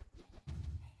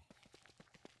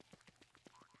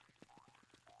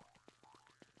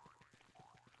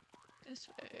 This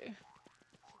way.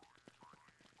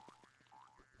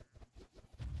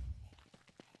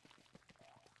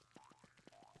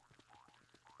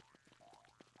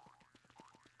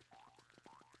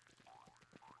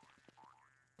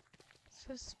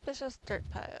 Suspicious dirt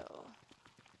pile.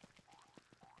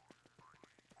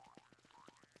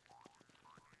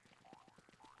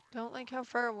 Don't like how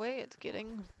far away it's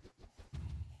getting.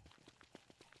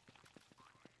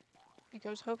 Like I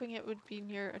was hoping it would be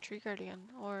near a tree guardian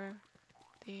or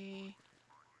the...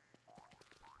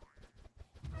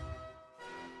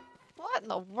 What in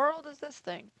the world is this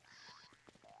thing?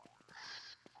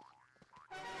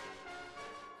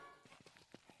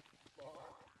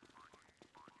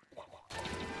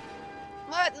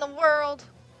 What in the world?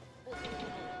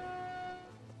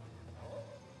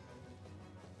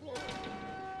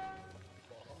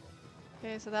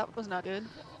 Okay, so that was not good.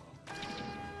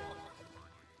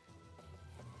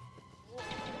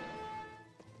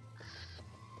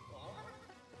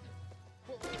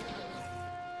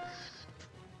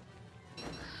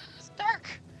 It's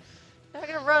dark! Now I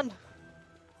gotta run.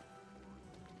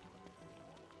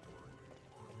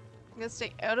 I'm gonna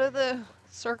stay out of the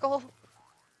circle.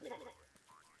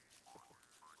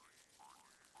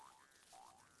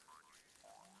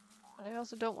 But I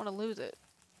also don't want to lose it.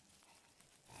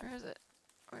 Where is it?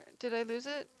 Where, did I lose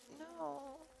it?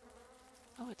 No.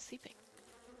 Oh, it's sleeping.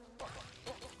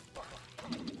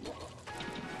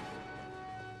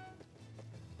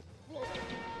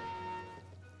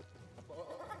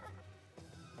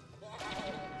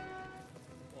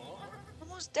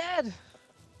 Almost dead.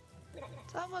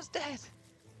 It's almost dead. Is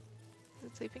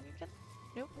it sleeping again?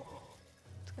 Nope.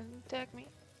 It's gonna attack me.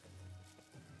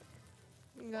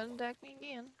 It's gonna attack me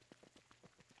again.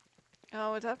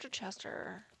 Oh, it's after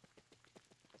Chester.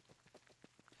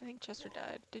 I think Chester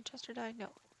died. Did Chester die? No.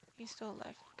 He's still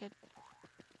alive. Good.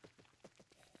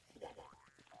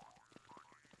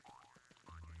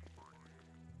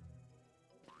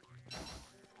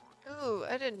 Ooh,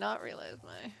 I did not realize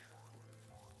my...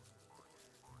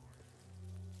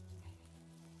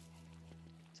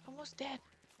 It's almost dead.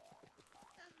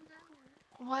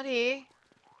 Whatty?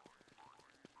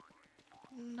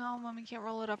 No, Mommy can't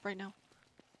roll it up right now.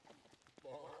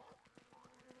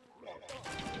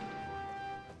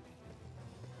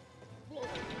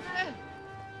 Eh.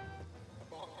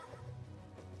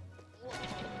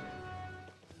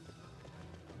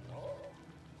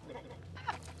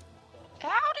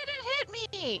 How did it hit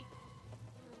me?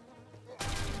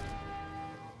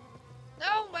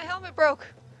 No, my helmet broke.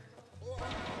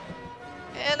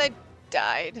 And I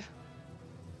died.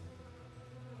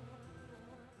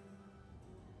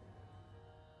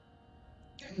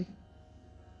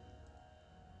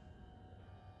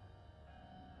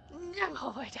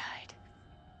 No, I died.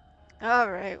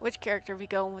 Alright, which character are we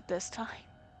going with this time?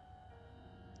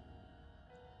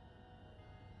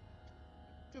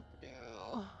 Who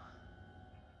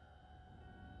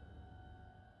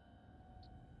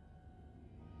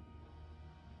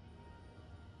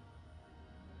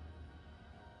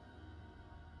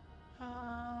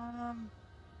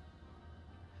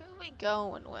we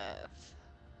going with?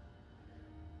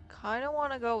 Kinda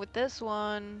wanna go with this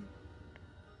one.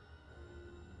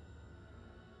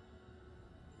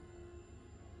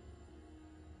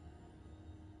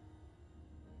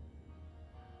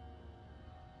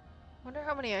 Wonder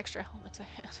how many extra helmets I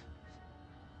had.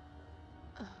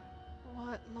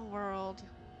 What in the world?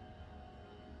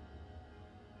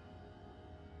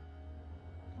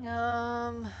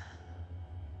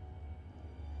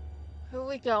 Who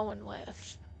we going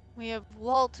with? We have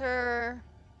Walter,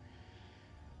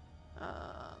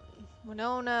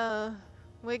 Winona,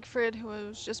 Wigfrid, who I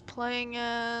was just playing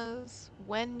as,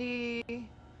 Wendy,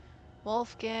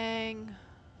 Wolfgang.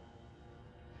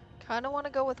 Kinda wanna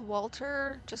go with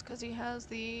Walter, just cause he has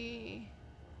the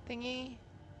thingy,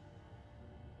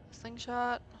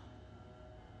 slingshot.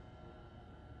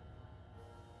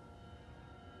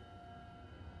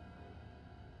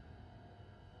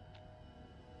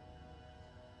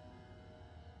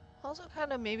 Also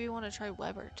kinda maybe wanna try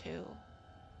Weber too.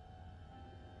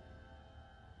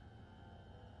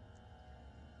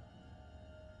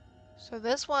 So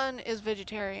this one is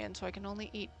vegetarian, so I can only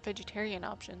eat vegetarian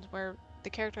options, where the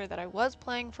character that I was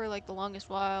playing for like the longest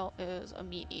while is a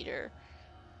meat eater.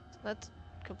 So that's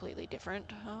completely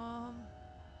different. You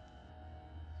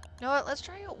know what, let's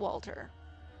try out Walter.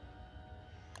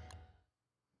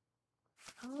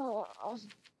 Oh.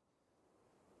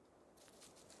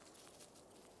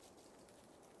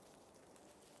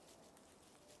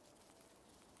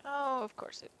 Oh, of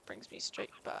course it brings me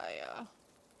straight by,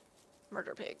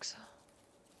 murder pigs.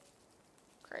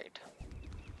 Great.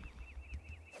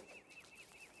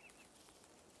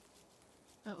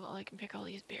 Oh, well, I can pick all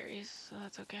these berries, so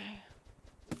that's okay.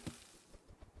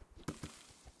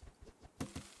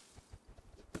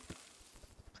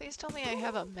 Please tell me I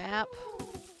have a map.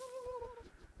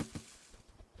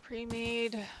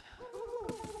 Pre-made.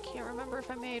 Can't remember if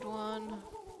I made one.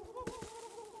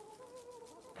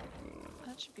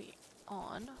 That should be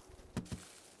on.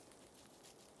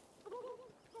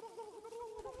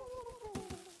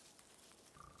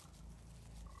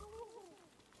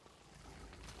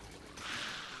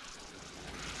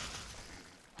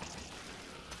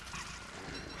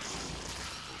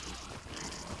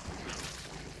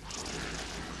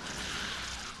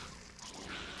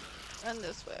 And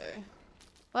this way.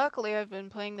 Luckily, I've been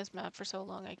playing this map for so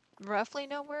long, I roughly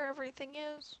know where everything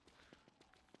is.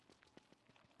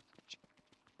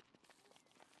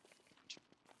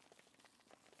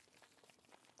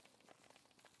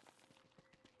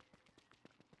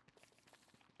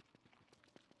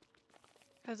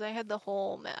 Because I had the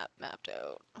whole map mapped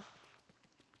out. So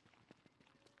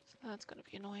that's gonna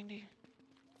be annoying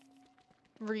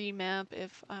to remap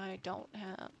if I don't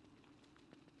have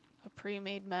a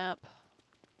pre-made map.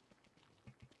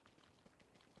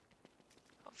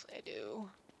 Hopefully I do.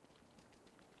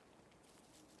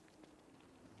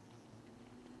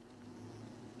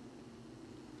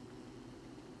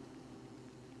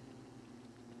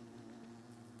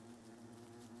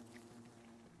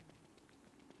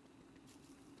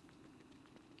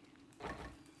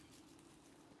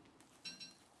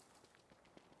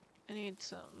 I need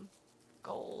some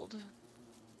gold.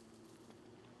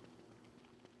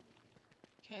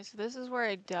 Okay, so this is where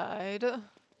I died.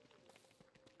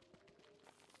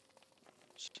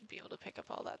 Should be able to pick up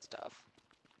all that stuff.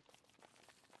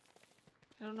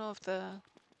 I don't know if the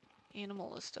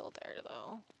animal is still there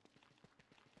though.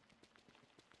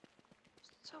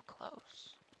 So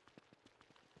close.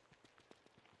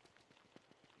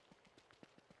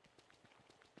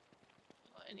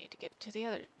 I need to get to the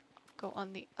other go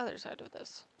on the other side of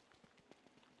this.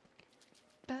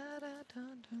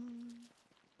 Ba-da-dun-dun.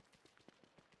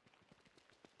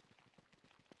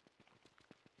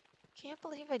 Can't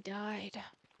believe I died.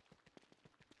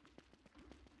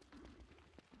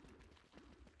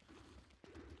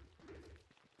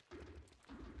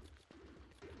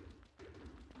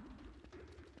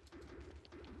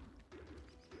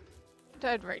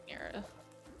 Died right near it.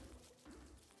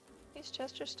 These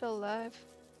chests are still alive.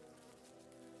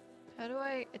 How do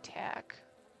I attack?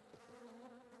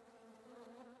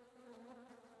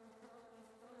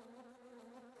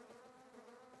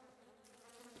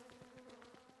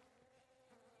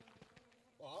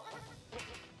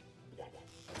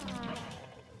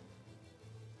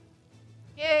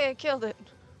 Yay, I killed it.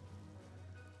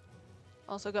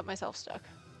 Also got myself stuck.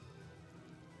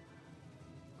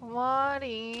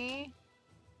 Waddy.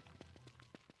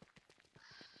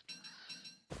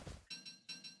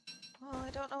 Well, I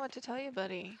don't know what to tell you,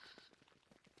 buddy.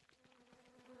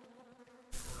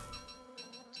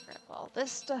 Let's grab all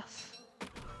this stuff.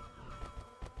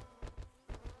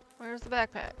 Where's the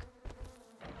backpack?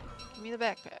 Give me the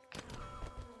backpack.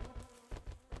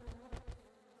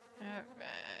 Alright.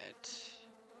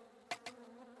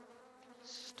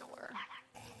 Store.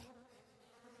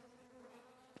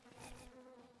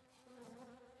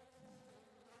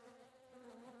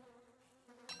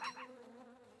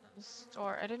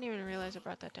 Store. I didn't even realize I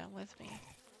brought that down with me.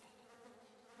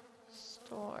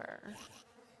 Store.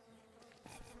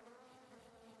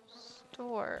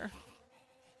 Store.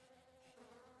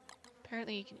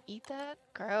 Apparently you can eat that?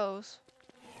 Gross.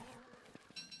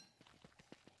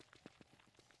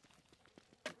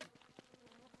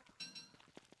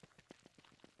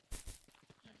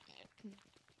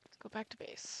 Let's go back to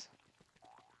base.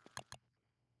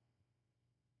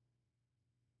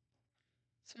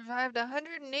 Survived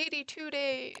 182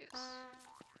 days.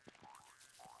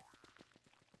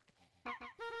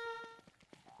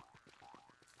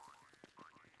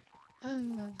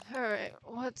 Alright,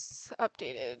 what's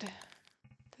updated?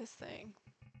 This thing.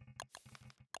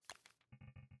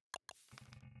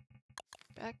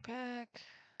 Backpack.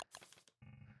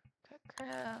 Cut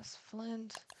grass,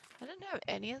 flint. I didn't have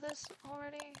any of this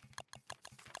already.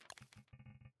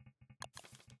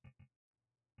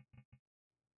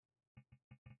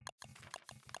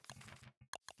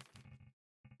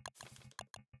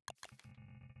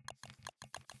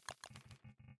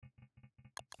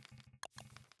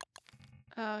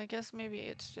 I guess maybe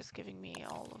it's just giving me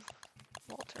all of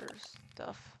Walter's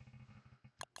stuff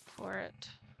for it.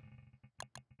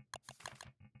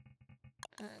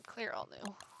 Clear all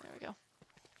new. There we go.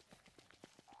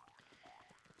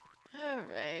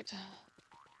 Alright.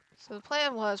 So the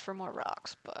plan was for more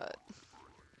rocks, but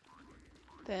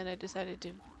then I decided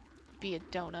to be a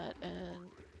donut and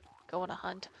go on a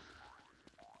hunt.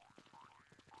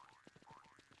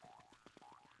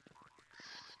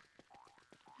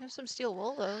 I have some steel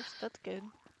wool though, so that's good.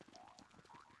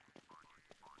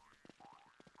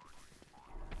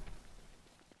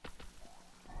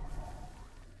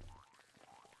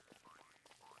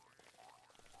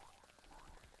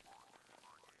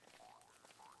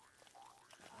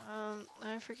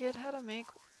 I forget how to make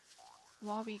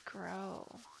Wobby grow.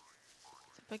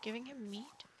 Is it by giving him meat?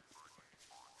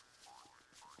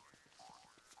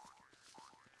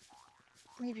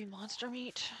 Maybe monster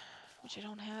meat, which I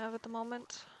don't have at the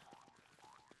moment.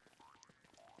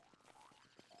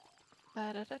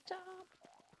 Ba-da-da-da.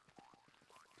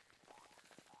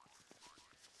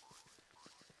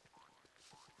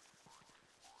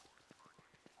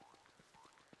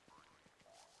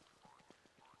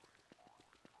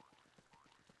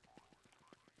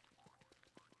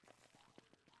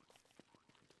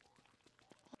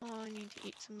 Oh, I need to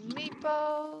eat some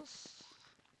meatballs.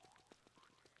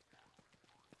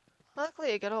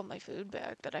 Luckily, I got all my food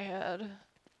back that I had.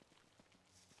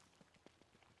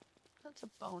 That's a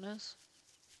bonus.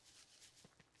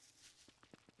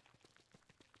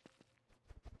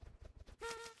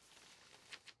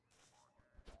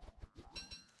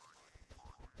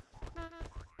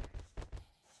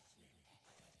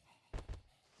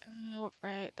 Oh,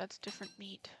 right, that's different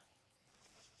meat.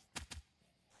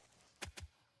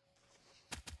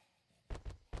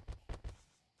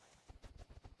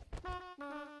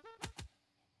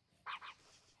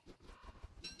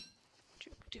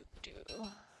 Do.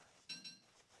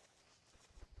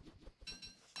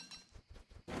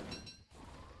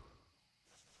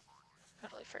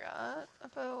 Totally forgot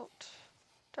about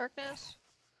darkness.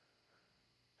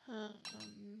 Put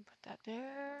that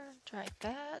there. Try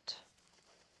that.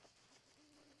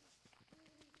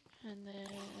 And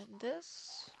then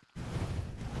this.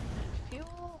 And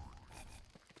fuel.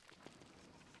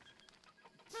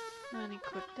 And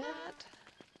equip that.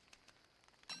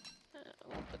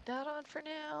 We'll put that on for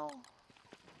now.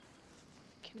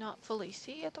 Cannot fully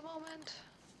see at the moment.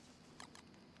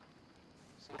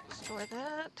 So store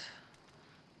that.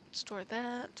 Store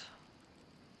that.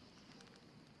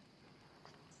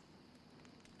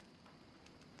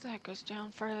 That goes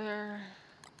down further.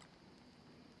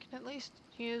 Can at least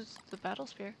use the battle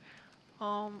spear.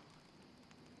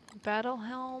 Battle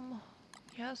helm.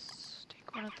 Yes,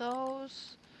 take one of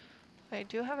those. I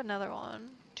do have another one.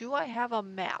 Do I have a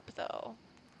map though?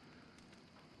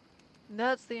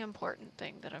 That's the important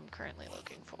thing that I'm currently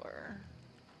looking for.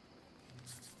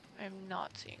 I'm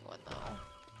not seeing one though.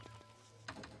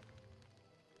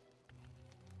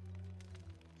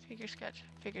 Figure sketch,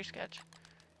 figure sketch.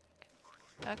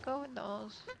 That go in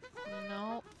those.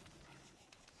 Nope.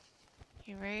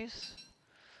 Erase.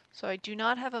 So I do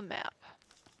not have a map.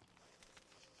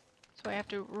 So I have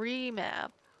to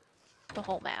remap the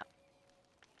whole map.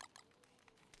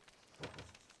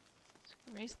 So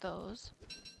erase those.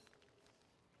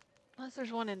 Unless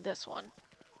there's one in this one.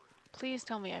 Please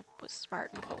tell me I was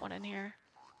smart and put one in here.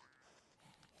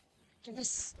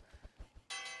 Yes.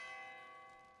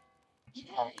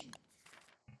 Yay.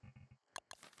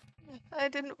 I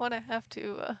didn't want to have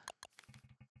to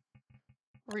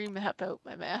remap out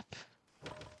my map.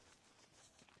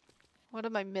 What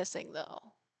am I missing though?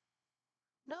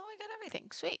 No, I got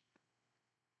everything. Sweet.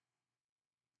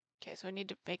 Okay, so I need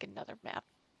to make another map.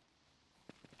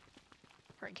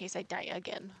 For in case I die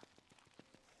again.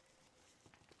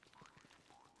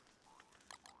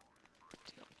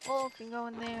 Wool can go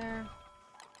in there.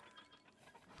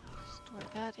 Store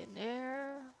that in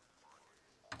there.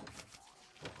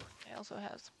 I also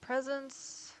have some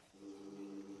presents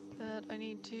that I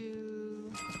need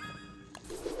to...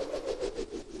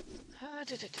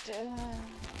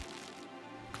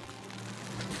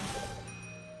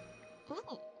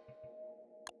 Ooh,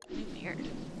 new beard.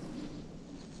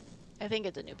 I think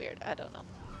it's a new beard. I don't know.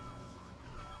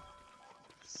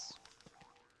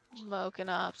 Smoking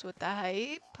ops with the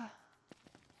hype.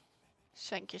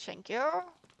 Thank you, thank you.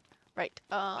 Right,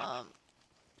 I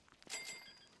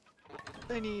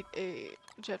need a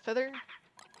jet feather.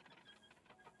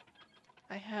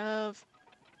 I have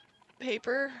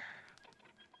paper.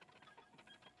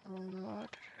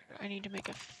 I need to make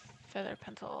a feather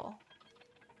pencil.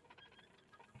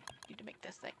 Need to make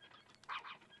this thing.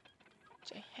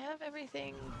 Do I have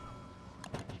everything?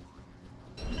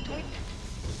 Take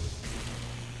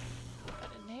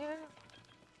that in there.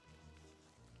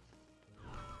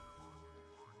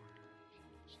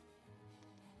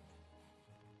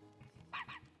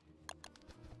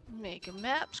 Make a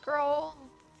map scroll.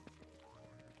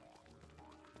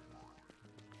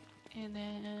 And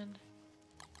then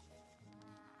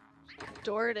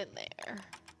store it in there.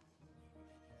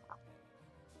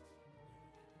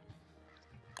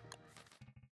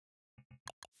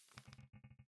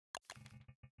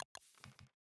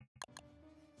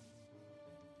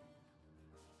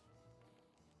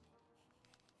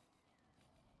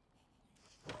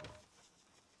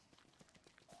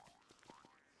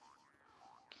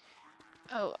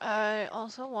 Oh, I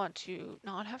also want to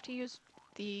not have to use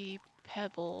the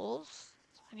pebbles.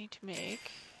 I need to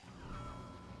make,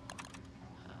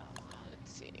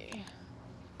 let's see,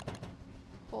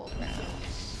 gold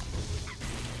rounds.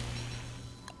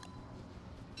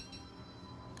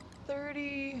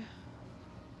 30.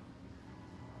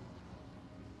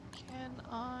 Can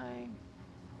I,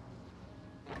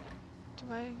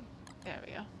 there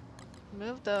we go.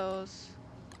 Move those,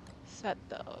 set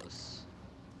those.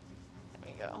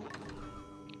 There we go.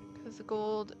 Because the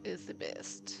gold is the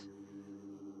best.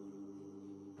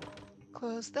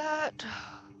 Close that.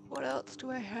 What else do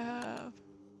I have?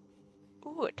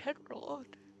 Ooh, a tendril,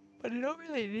 but I don't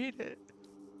really need it.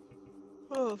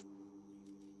 Oh.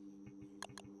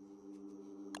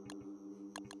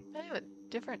 I have a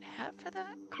different hat for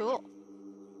that? Cool.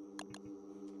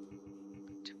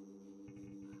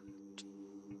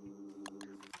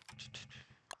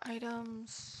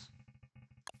 Items.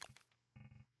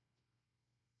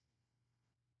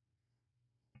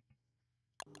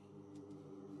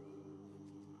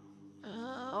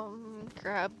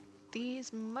 Grab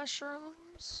these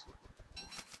mushrooms.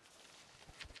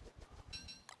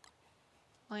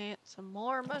 Plant some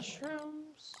more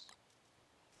mushrooms.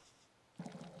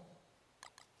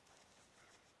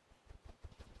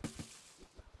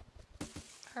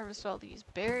 Harvest all these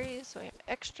berries, so I have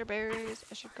extra berries.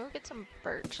 I should go get some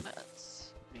birch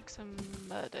nuts. Make some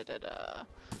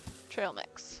trail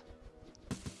mix.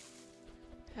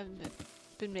 Haven't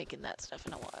been making that stuff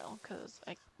in a while because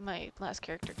my last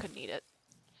character couldn't eat it.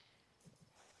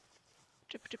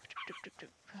 Dip, dip, dip, dip, dip, dip.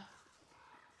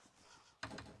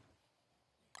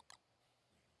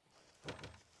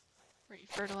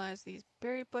 Refertilize these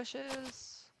berry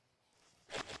bushes.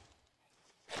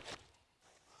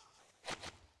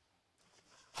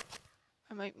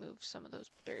 I might move some of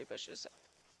those berry bushes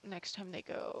next time they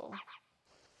go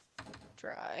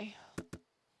dry.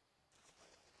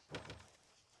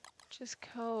 Just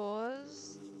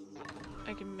cause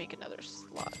I can make another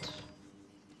slot.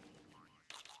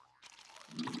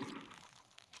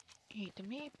 Eat the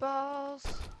meatballs.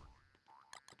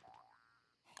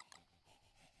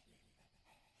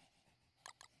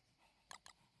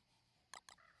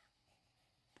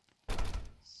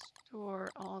 Store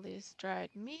all this dried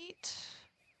meat.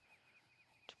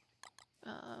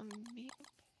 Meat.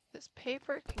 This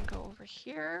paper can go over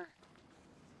here.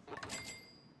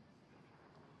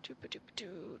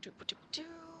 Doopa-doopa-doo, doopa-doopa-doo.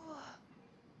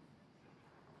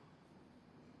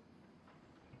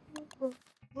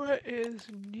 What is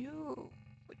new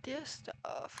with this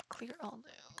stuff? Clear all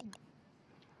new.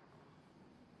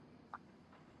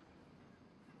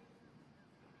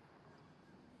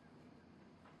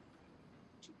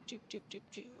 Doop, doop, doop,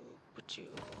 doop,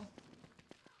 doop.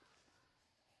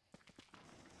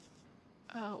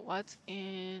 Oh, what's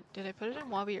in... Did I put it in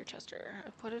Wabi or Chester? I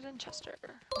put it in Chester.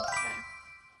 Okay.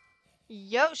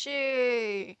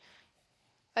 Yoshi!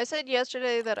 I said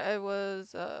yesterday that I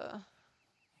was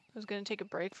gonna take a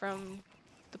break from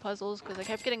the puzzles because I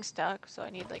kept getting stuck, so I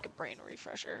need like a brain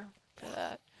refresher for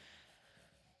that.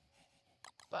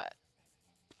 But...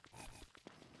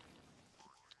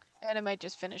 And I might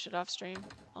just finish it off stream,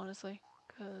 honestly,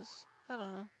 because, I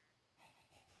don't know.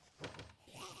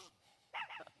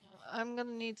 I'm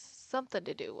gonna need something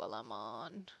to do while I'm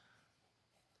on.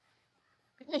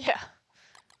 Yeah.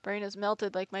 Brain is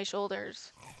melted like my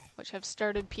shoulders, which have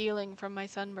started peeling from my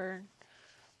sunburn.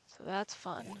 So that's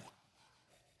fun.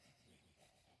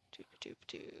 Doop doop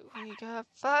doop. We got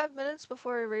 5 minutes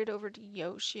before I raid over to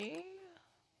Yoshi.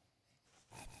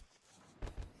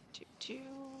 Doop doop.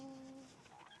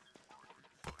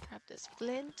 Grab this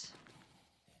flint.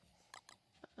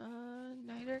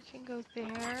 Niter can go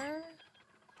there.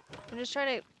 I'm just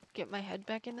trying to get my head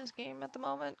back in this game at the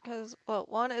moment because, well,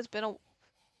 one, it's been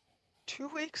 2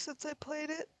 weeks since I played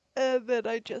it, and then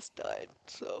I just died,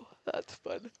 so that's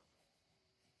fun.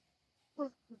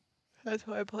 That's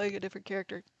why I'm playing a different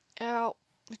character. Ow!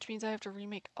 Which means I have to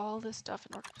remake all this stuff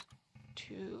in order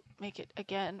to make it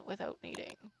again without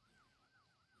needing...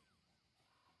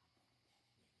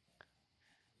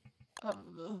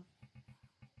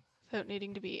 without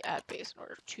needing to be at base in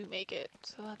order to make it,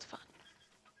 so that's fun.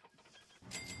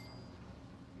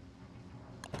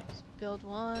 Let's build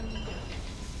one.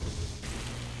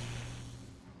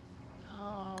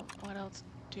 What else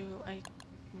do I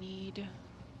need?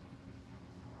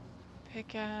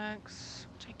 Pickaxe,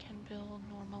 which I can build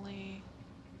normally,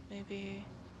 maybe.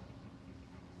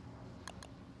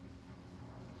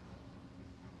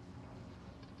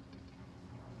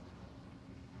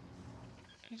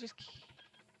 I just...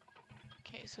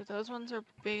 Okay, so those ones are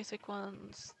basic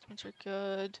ones, which are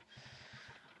good.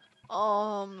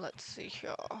 Let's see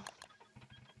here.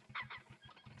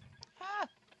 Ah!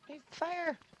 I need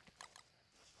fire!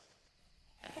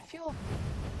 And fuel.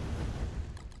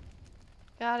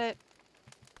 Got it.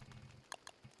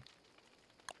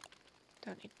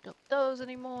 Don't need to build those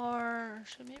anymore.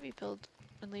 Should maybe build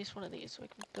at least one of these so I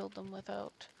can build them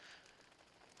without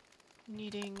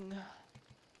needing...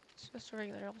 It's just a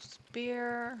regular old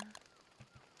spear.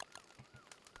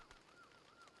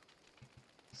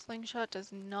 Slingshot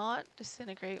does not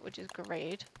disintegrate, which is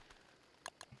great.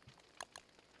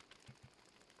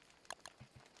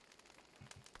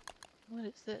 What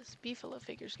is this? Beefalo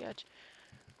figure sketch.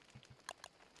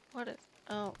 What is...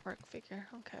 Oh, work figure.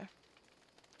 Okay.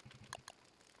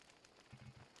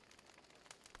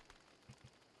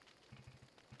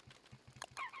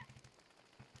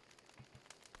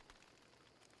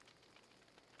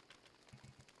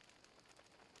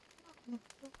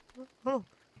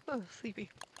 Oh, sleepy.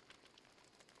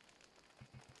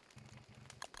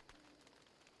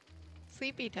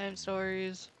 Sleepy time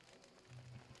stories.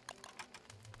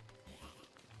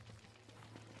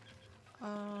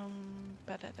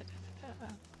 Ba-da-da-da-da-da.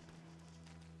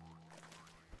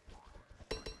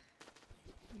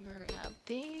 We're gonna have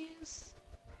these.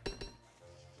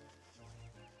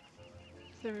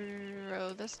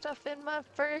 Throw the stuff in my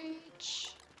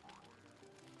fridge.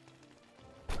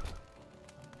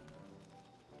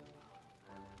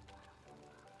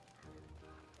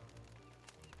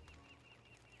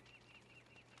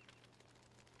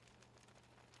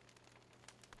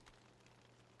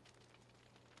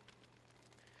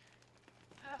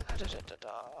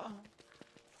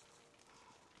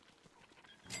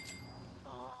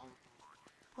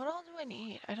 What all do I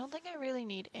need? I don't think I really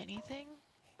need anything.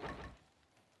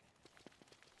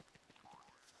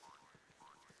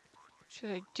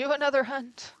 Should I do another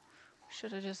hunt?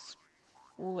 Should I just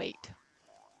wait?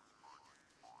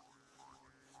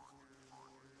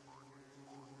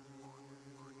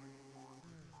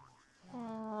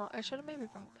 I should have maybe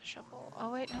brought the shovel.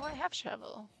 Oh wait, no, I have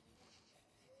shovel.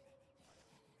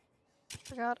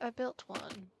 Forgot I built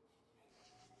one.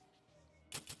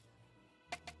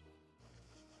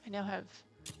 I now have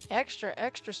extra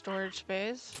storage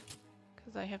space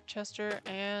because I have Chester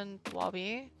and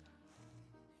Wobby.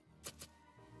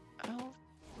 Oh,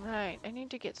 right. I need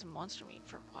to get some monster meat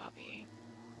for Wobby.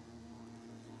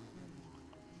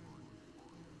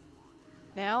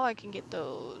 Now I can get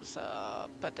those,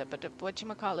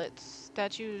 whatchamacallit,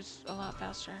 statues a lot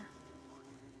faster.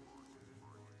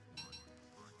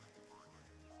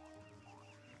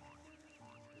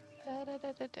 Da, da,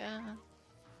 da, da, da.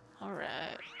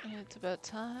 Alright, it's about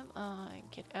time I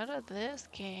get out of this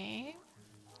game.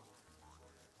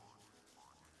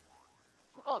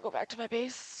 I'll go back to my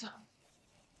base.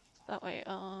 That way,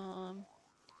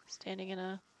 standing in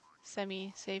a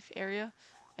semi-safe area.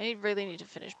 I really need to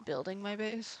finish building my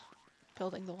base.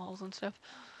 Building the walls and stuff.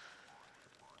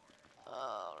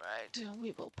 Alright,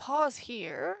 we will pause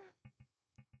here.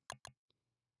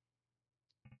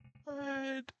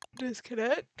 And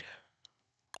disconnect.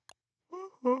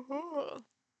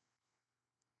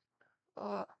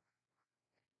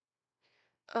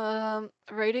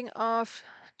 Writing off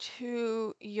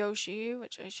to Yoshi,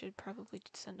 which I should probably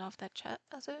send off that chat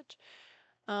message.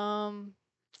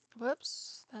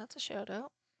 Whoops, that's a shout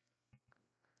out.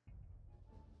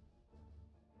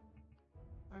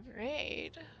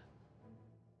 Great.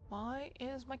 Why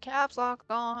is my caps lock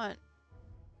gone?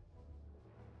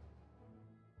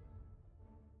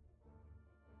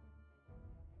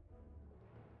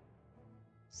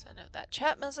 Send out that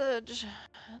chat message,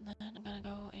 and then I'm gonna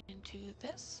go into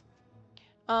this.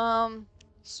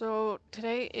 So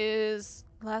today is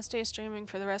last day streaming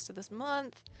for the rest of this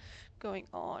month, going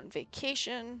on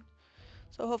vacation.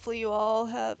 So hopefully you all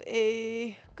have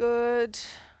a good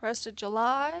rest of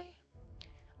July.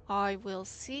 I will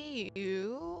see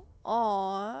you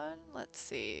on, let's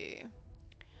see,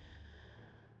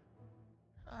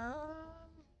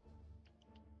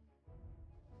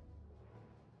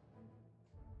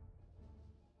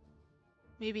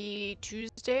 maybe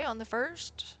Tuesday on the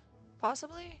 1st,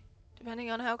 possibly,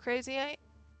 depending on how crazy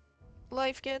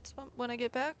life gets when I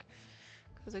get back,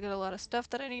 because I got a lot of stuff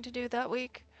that I need to do that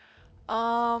week.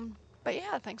 But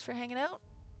yeah, thanks for hanging out,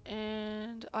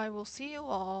 and I will see you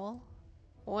all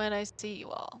when I see you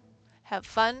all. Have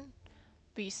fun,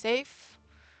 be safe,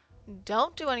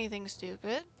 don't do anything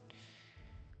stupid,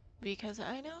 because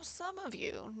I know some of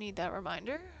you need that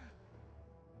reminder.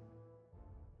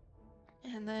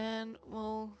 And then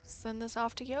we'll send this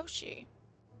off to Yoshi.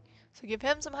 So give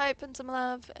him some hype and some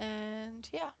love, and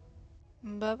yeah.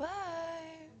 Bye-bye.